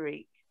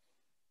fenugreek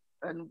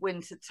and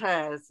winter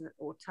tares,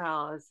 or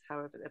tars,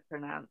 however they're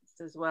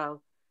pronounced as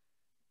well,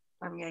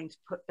 I'm going to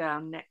put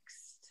down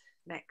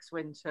next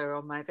winter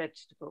on my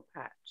vegetable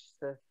patch,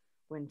 the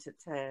winter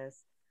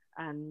tares,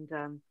 and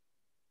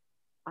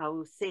I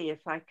will see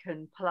if I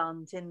can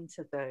plant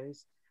into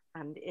those,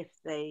 and if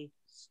they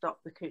stop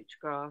the couch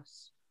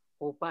grass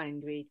or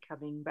bindweed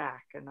coming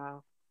back, and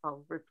I'll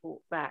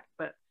report back.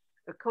 But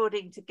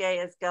according to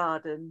Gaia's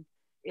garden,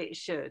 it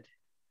should.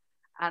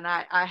 And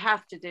I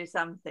have to do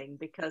something,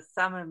 because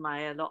some of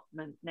my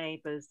allotment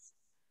neighbours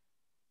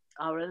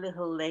are a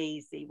little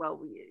lazy.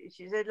 Well,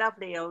 she's a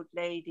lovely old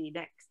lady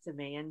next to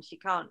me, and she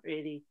can't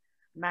really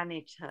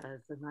manage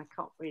hers, and I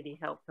can't really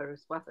help her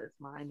as well as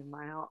mine and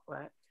my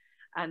artwork.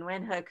 And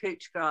when her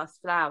couch grass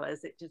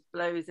flowers, it just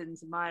blows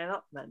into my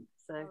allotment.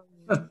 So,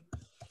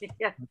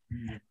 yeah.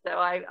 So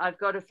I've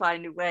got to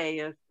find a way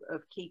of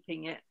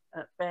keeping it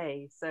at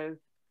bay. So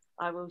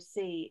I will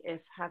see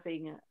if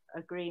having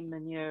a green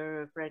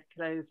manure of red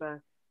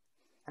clover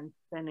and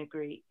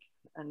fenugreek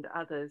and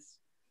others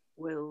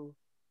will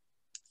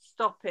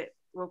stop it,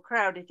 will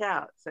crowd it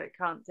out so it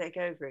can't take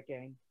over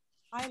again.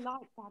 I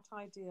like that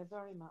idea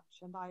very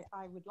much, and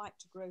I would like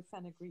to grow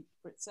fenugreek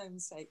for its own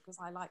sake, because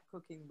I like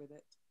cooking with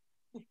it.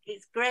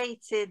 It's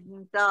great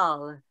in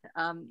dal.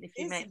 If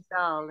you make Isn't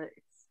dal,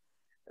 it's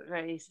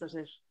very sort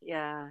of,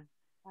 yeah.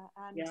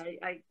 And Yeah,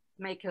 I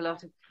make a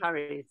lot of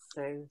curries,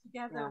 so.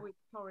 together yeah. with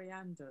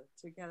coriander,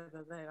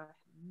 together they are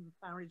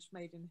marriage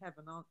made in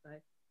heaven, aren't they?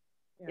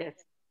 Yeah.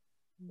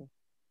 Yes.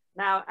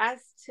 Now,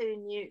 as to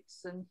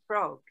newts and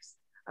frogs,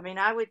 I mean,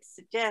 I would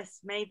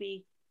suggest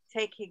maybe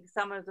taking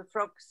some of the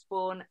frog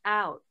spawn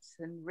out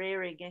and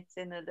rearing it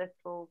in a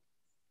little,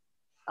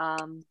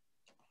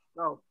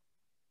 well,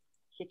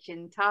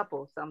 kitchen tub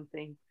or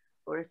something.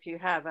 Or if you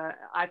have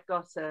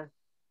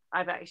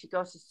I've actually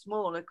got a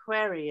small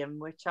aquarium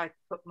which I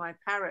put my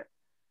parrot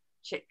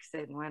chicks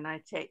in when I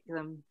take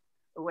them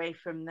away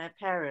from their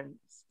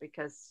parents,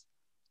 because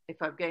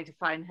if I'm going to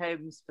find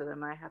homes for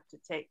them, I have to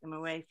take them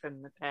away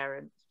from the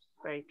parents.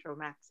 It's very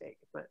traumatic,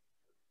 but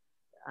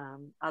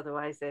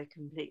otherwise they're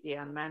completely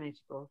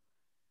unmanageable.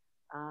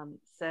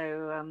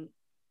 So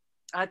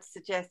I'd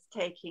suggest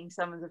taking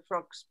some of the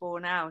frog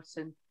spawn out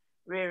and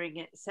rearing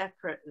it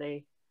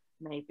separately,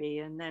 maybe,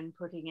 and then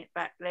putting it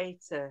back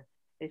later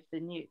if the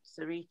newts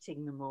are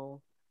eating them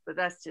all. But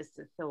that's just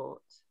a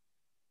thought.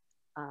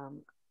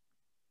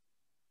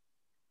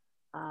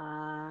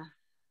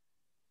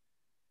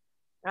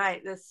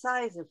 Right, the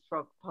size of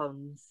frog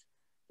ponds.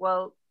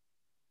 Well,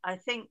 I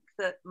think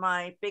that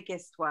my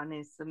biggest one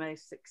is the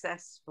most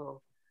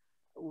successful.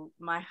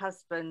 My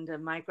husband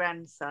and my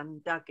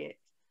grandson dug it,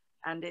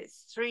 and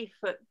it's 3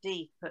 foot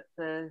deep at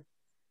the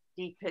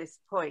deepest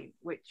point,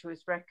 which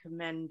was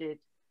recommended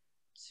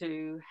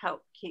to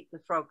help keep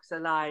the frogs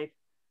alive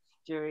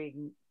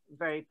during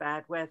very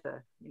bad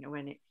weather, you know,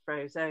 when it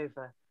froze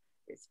over.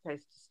 It's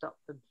supposed to stop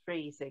them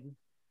freezing.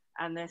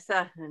 And there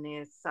certainly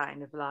is a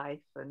sign of life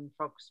and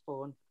frog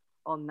spawn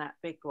on that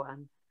big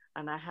one,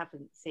 and I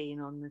haven't seen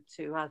on the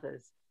 2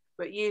 others.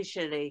 But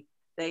usually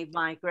they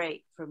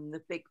migrate from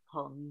the big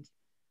pond,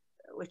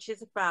 which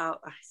is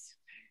about, I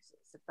suppose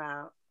it's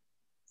about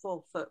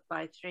 4 foot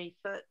by 3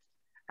 foot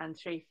and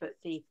 3 foot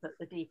deep at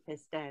the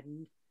deepest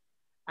end,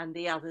 and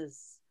the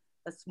others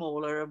are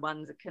smaller and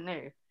one's a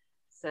canoe.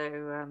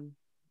 So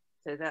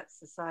so that's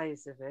the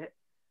size of it.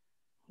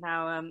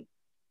 Now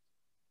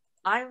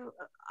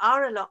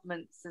our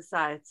allotment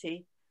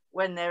society,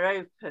 when they're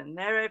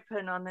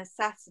open on a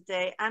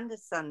Saturday and a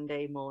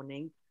Sunday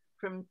morning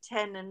from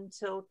 10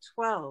 until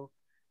 12.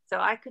 So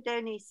I could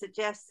only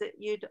suggest that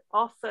you'd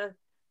offer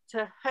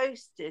to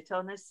host it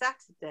on a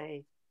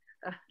Saturday,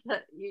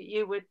 that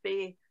you would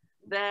be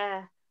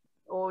there,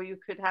 or you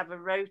could have a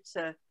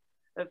rota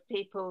of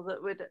people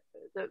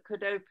that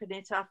could open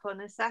it up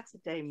on a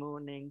Saturday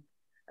morning.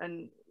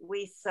 And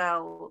we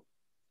sell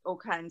all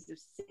kinds of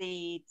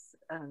seeds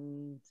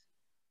and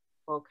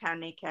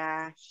volcanic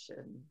ash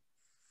and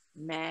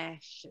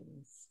mesh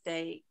and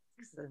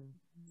stakes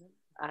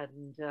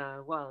and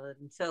well,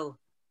 until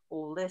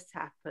all this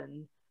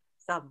happened,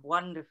 some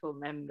wonderful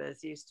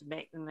members used to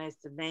make the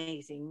most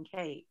amazing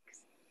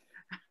cakes,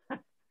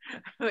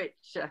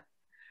 which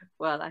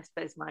well, I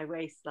suppose my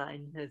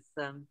waistline has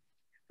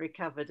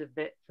recovered a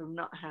bit from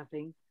not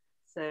having.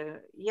 So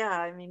yeah,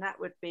 I mean, that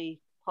would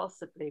be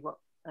possibly what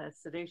a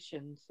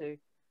solution to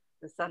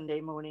the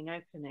Sunday morning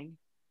opening.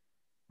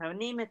 Now,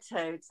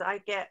 nematodes, I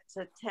get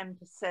a 10%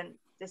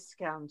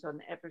 discount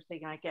on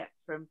everything I get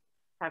from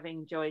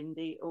having joined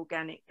the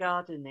organic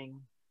gardening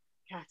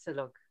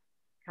catalogue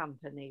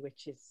company,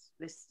 which is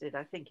listed,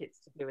 I think it's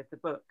to do with the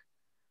book,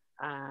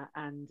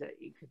 and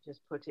you could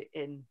just put it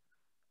in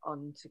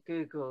onto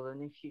Google,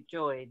 and if you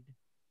join,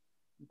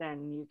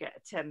 then you get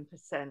a 10%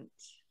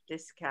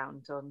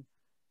 discount on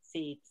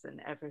seeds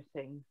and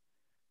everything.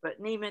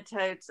 But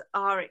nematodes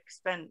are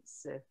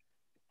expensive,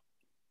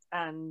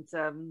 and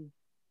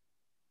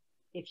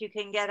if you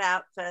can get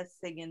out first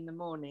thing in the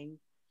morning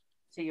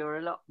to your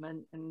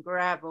allotment and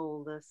grab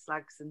all the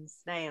slugs and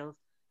snails,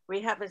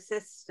 we have a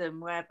system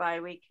whereby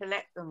we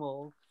collect them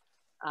all,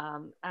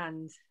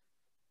 and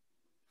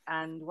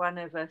one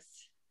of us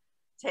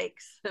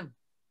takes them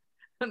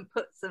and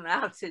puts them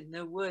out in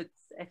the woods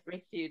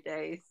every few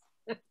days.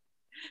 I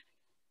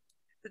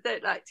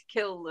don't like to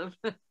kill them,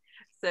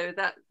 so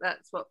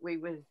that's what we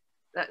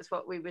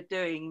were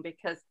doing,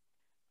 because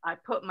I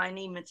put my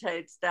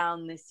nematodes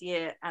down this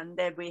year, and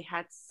then we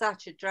had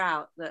such a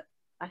drought that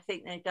I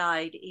think they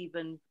died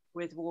even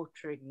with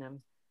watering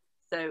them.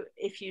 So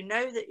if you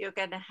know that you're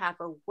going to have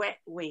a wet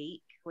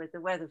week with the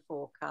weather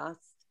forecast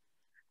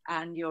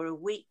and you're a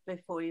week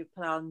before you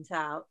plant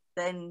out,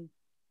 then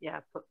yeah,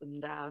 put them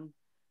down.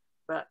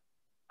 But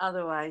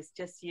otherwise,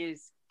 just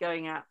use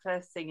going out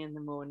first thing in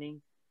the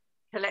morning,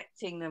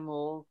 collecting them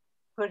all,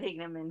 putting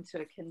them into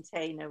a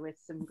container with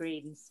some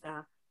green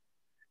stuff.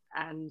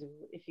 And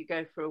if you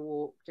go for a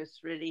walk,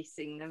 just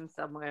releasing them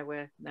somewhere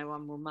where no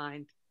one will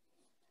mind.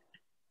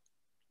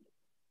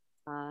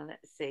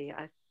 Let's see,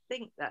 I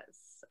think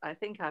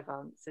I've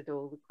answered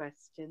all the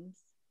questions.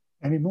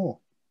 Any more?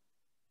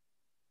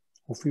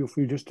 Or feel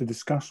free just to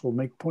discuss or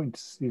make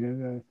points. You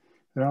know,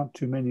 there aren't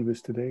too many of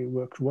us today. It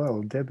works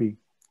well. Debbie.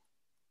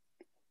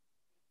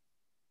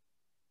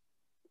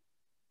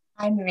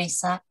 Hi,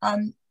 Marisa.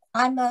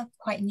 I'm a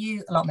quite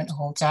new allotment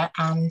holder,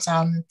 and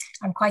I'm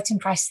quite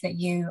impressed that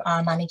you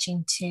are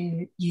managing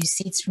to use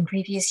seeds from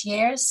previous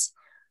years.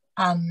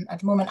 At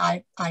the moment,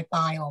 I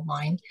buy all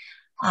mine.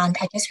 And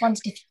I just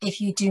wondered if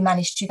you do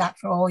manage to do that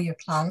for all your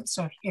plants,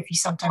 or if you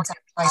sometimes have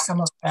to buy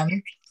some of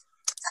them.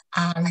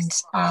 And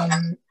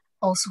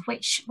also,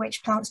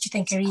 which plants do you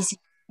think are easy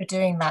for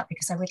doing that?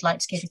 Because I would like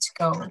to give it a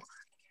go.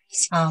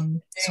 So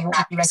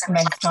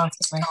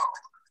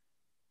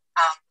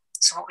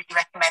what would you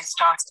recommend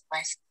starting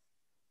with?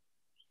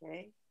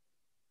 Okay.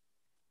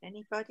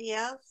 Anybody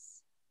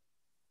else?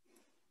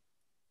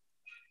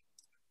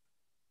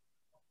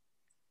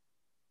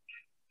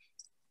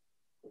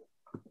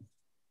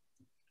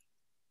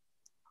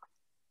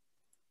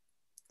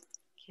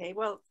 Okay,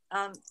 well,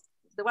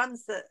 the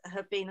ones that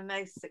have been the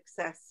most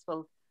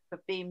successful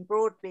have been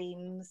broad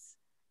beans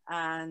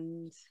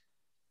and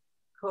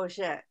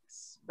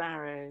courgettes,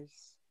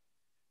 marrows,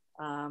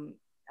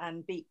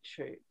 and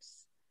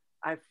beetroots.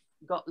 I've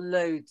got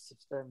loads of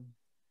them,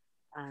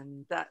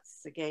 and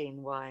that's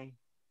again why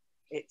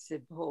it's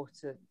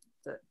important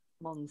that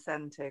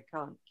Monsanto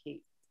can't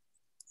keep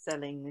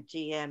selling the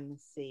GM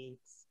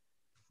seeds,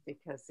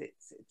 because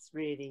it's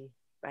really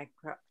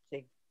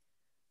bankrupting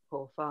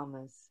poor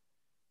farmers.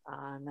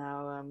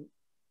 Now,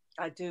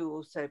 I do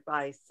also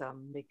buy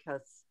some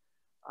because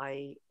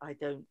I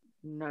don't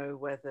know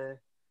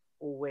whether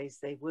always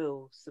they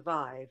will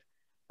survive,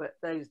 but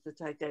those that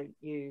I don't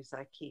use,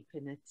 I keep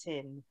in a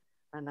tin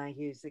and I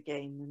use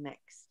again the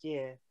next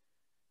year.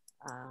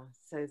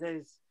 So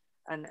those,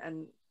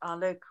 and our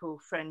local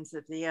Friends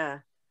of the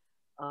Earth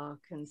are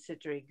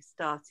considering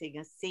starting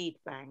a seed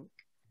bank,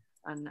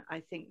 and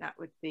I think that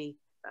would be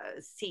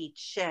a seed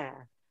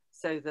share,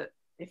 so that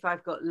if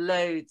I've got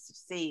loads of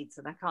seeds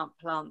and I can't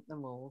plant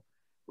them all,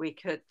 we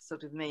could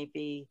sort of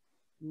maybe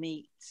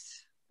meet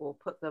or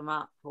put them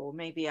up, or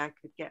maybe I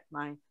could get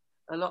my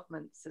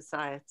allotment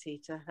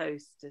society to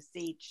host a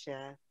seed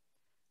share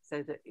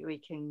so that we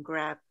can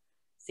grab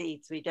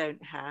seeds we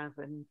don't have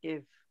and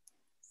give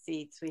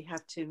seeds we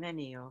have too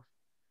many of.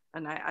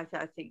 And I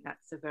think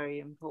that's a very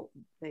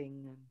important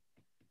thing, and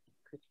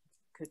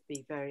could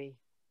be very,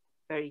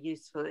 very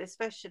useful,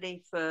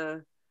 especially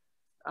for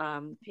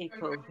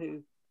people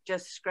who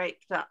just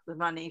scraped up the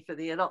money for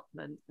the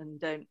allotment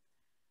and don't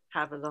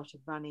have a lot of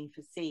money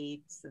for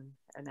seeds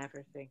and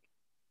everything.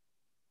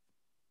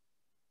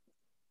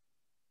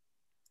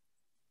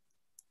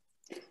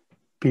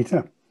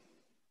 Peter.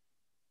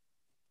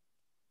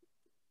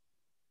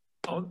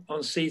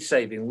 On seed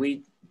saving,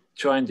 we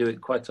try and do it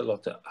quite a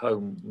lot at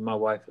home, my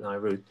wife and I,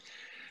 Ruth.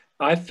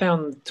 I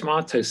found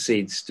tomato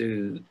seeds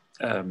you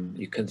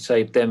can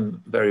save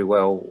them very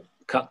well.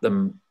 Cut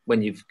them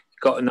when you've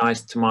got a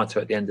nice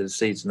tomato at the end of the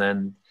season,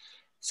 and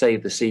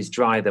save the seeds,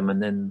 dry them,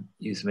 and then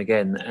use them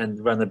again.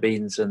 And runner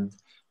beans and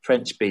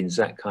French beans,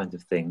 that kind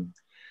of thing.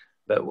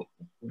 But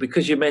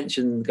because you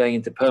mentioned going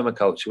into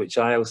permaculture, which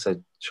I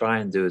also try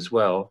and do as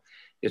well,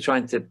 you're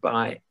trying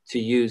to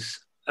use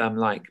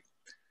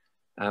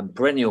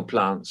perennial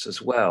plants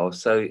as well.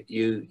 So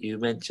you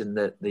mentioned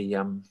that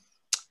the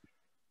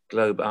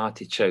globe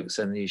artichokes,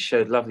 and you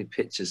showed lovely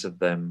pictures of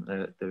them.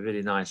 They're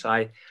really nice.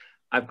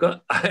 I've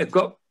got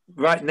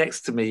right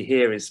next to me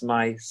here is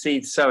my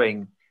seed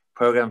sowing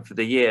program for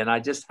the year, and I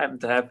just happen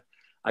to have,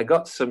 I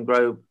got some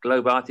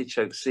globe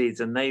artichoke seeds,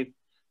 and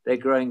they're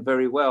growing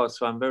very well.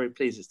 So I'm very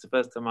pleased. It's the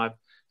first time I've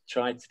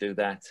tried to do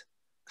that.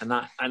 And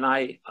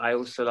I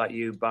also, like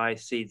you, buy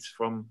seeds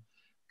from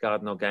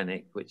Garden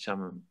Organic, which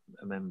I'm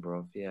a member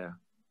of. Yeah.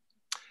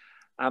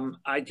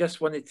 I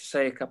just wanted to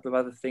say a couple of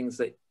other things.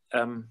 That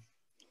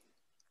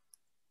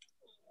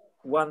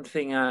one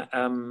thing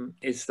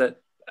is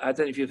that I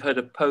don't know if you've heard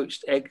of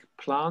poached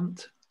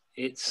eggplant.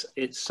 it's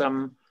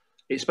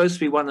supposed to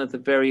be one of the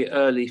very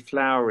early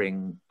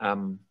flowering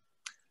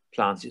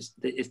plants.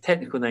 Its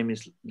technical name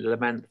is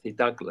Lamanthe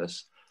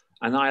Douglas,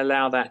 and I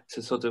allow that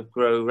to sort of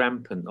grow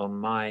rampant on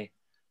my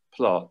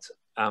plot.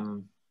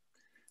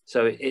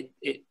 So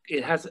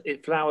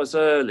it flowers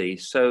early,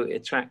 so it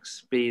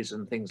attracts bees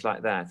and things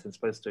like that, and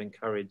supposed to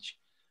encourage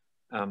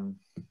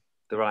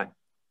the right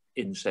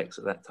insects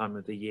at that time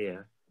of the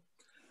year.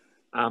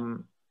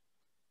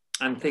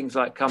 And things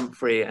like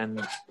comfrey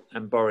and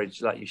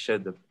borage, like you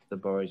showed the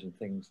borage and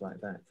things like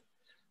that.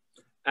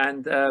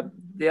 And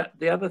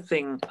the other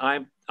thing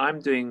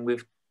I'm doing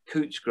with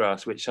couch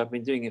grass, which I've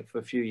been doing it for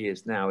a few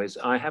years now, is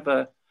I have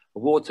a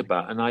water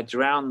butt and I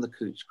drown the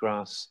couch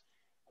grass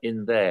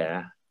in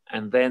there.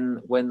 And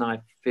then when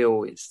I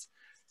feel it's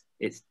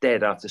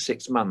dead after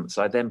 6 months,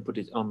 I then put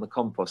it on the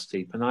compost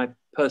heap. And I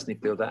personally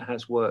feel that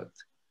has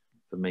worked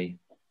for me.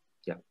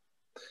 Yeah.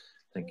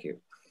 Thank you.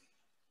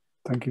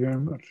 Thank you very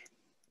much.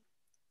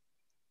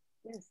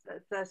 Yes,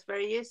 that's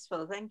very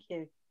useful. Thank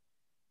you.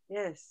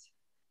 Yes.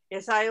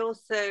 Yes, I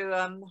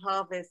also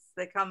harvest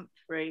the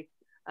comfrey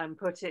and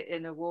put it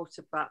in a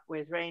water butt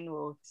with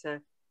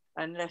rainwater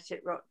and let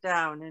it rot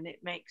down, and it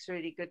makes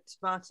really good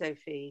tomato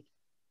feed.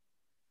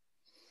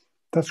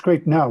 That's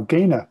great. Now,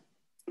 Gaynor,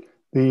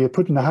 the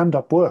putting the hand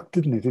up worked,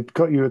 didn't it? It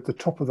got you at the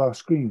top of our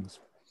screens.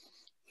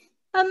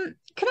 Can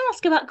I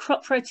ask about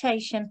crop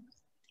rotation?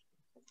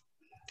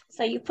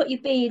 So you put your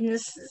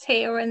beans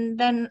here, and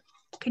then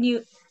can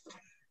you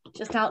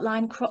just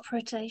outline crop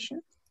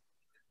rotation?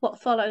 What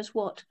follows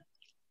what?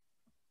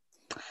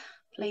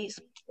 Please.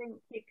 I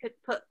think you could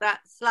put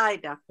that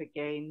slide up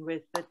again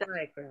with the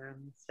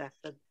diagram,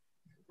 Stefan.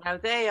 Now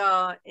they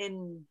are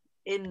in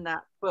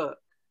that book,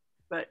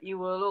 but you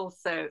will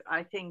also,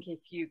 I think if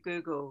you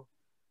Google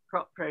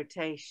crop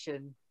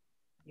rotation,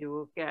 you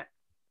will get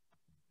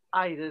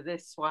either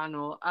this one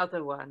or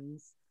other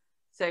ones.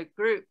 So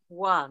group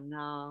 1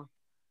 are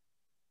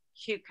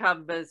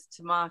cucumbers,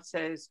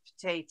 tomatoes,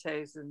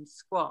 potatoes, and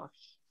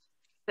squash.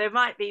 There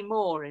might be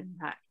more in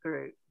that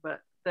group,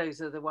 but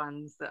those are the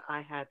ones that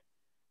I had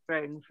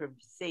grown from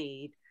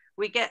seed.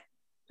 We get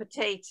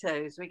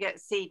potatoes, we get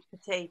seed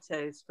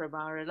potatoes from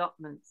our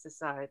allotment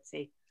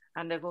society,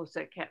 and I've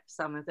also kept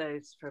some of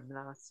those from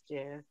last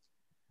year.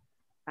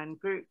 And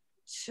group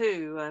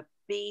 2 are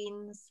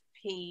beans,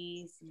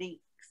 peas,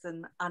 leeks,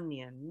 and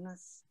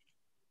onions.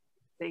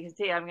 So you can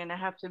see I'm going to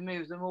have to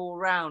move them all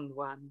round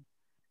one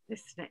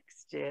this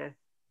next year.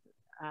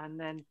 And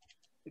then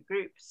the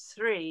group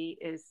 3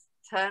 is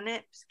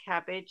turnips,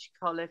 cabbage,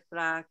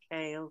 cauliflower,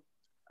 kale,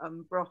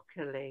 and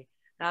broccoli.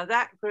 Now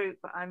that group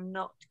I'm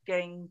not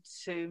going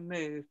to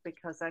move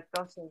because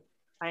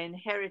I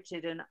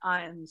inherited an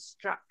iron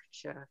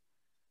structure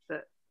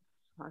that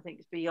I think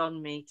is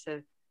beyond me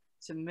to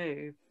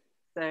move.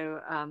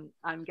 So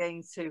I'm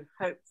going to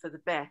hope for the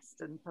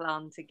best and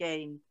plant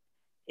again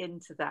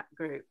into that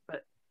group.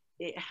 But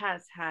it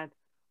has had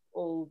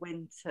all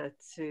winter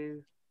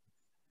to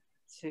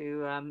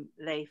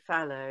lay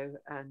fallow,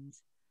 and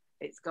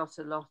it's got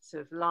a lot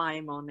of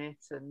lime on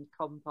it and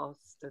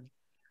compost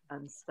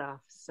and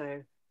stuff.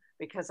 So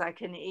because I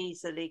can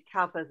easily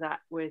cover that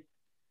with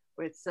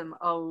some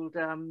old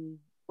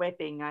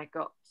webbing I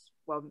got,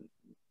 well,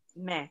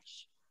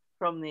 mesh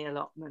from the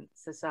Allotment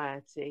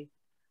Society.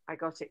 I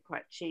got it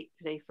quite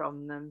cheaply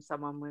from them.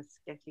 Someone was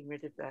getting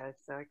rid of theirs,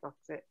 so I got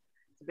it.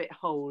 It's a bit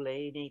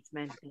holey, needs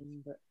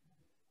mending, but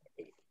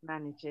it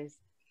manages.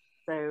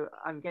 So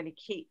I'm going to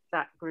keep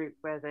that group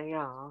where they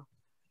are,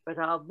 but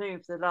I'll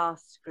move the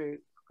last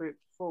group, group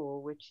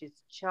 4, which is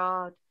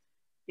chard,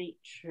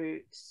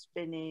 beetroot,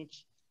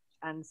 spinach,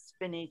 and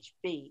spinach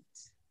beet.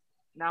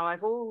 Now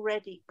I've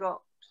already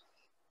got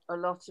a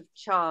lot of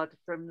chard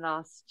from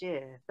last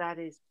year. That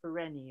is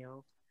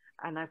perennial.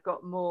 And I've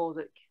got more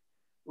that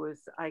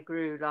I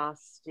grew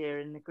last year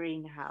in the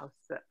greenhouse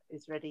that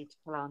is ready to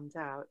plant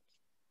out.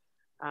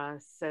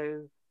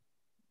 So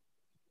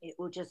it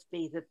will just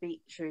be the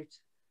beetroot,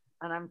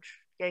 and I'm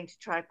going to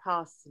try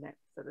parsnip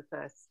for the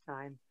first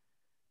time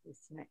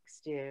this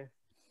next year.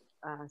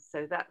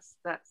 So that's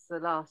the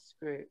last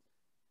group.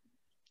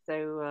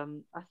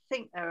 So I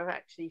think there are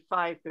actually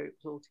 5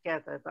 groups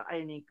altogether, but I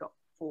only got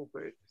 4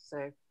 groups.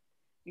 So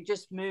you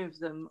just move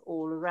them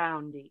all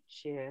around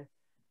each year,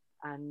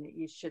 and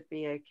you should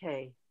be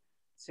okay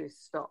to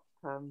stop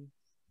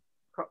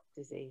crop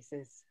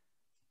diseases.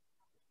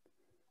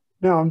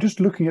 Now, I'm just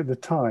looking at the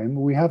time.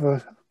 We have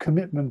a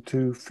commitment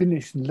to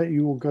finish and let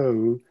you all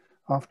go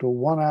after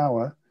 1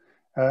 hour,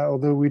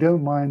 although we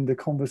don't mind the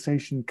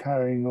conversation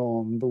carrying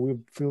on, but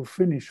we'll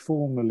finish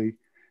formally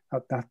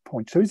at that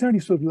point. So is there any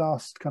sort of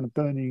last kind of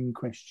burning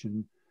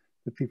question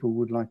that people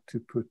would like to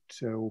put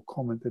or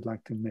comment they'd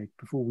like to make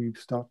before we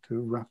start to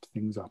wrap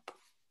things up?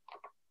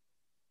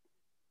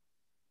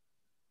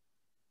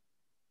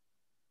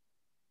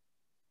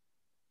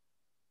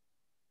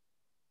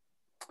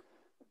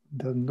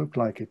 Doesn't look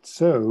like it.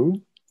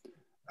 So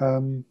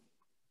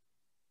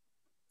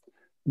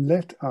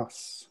let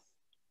us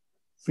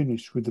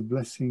finish with the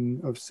blessing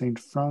of Saint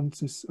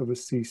Francis of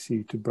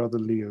Assisi to Brother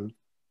Leo.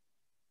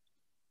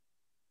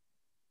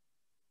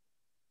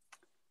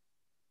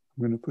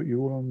 I'm going to put you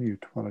all on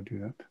mute while I do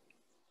that.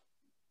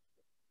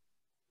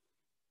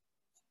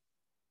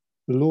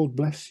 The Lord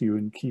bless you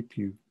and keep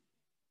you.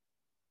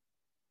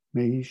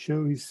 May he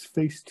show his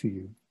face to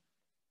you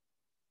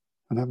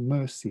and have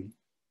mercy.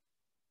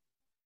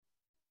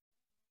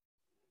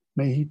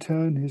 May he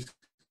turn his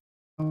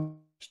eyes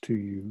to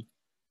you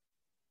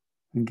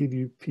and give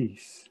you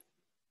peace.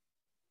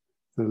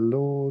 The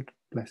Lord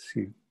bless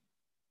you.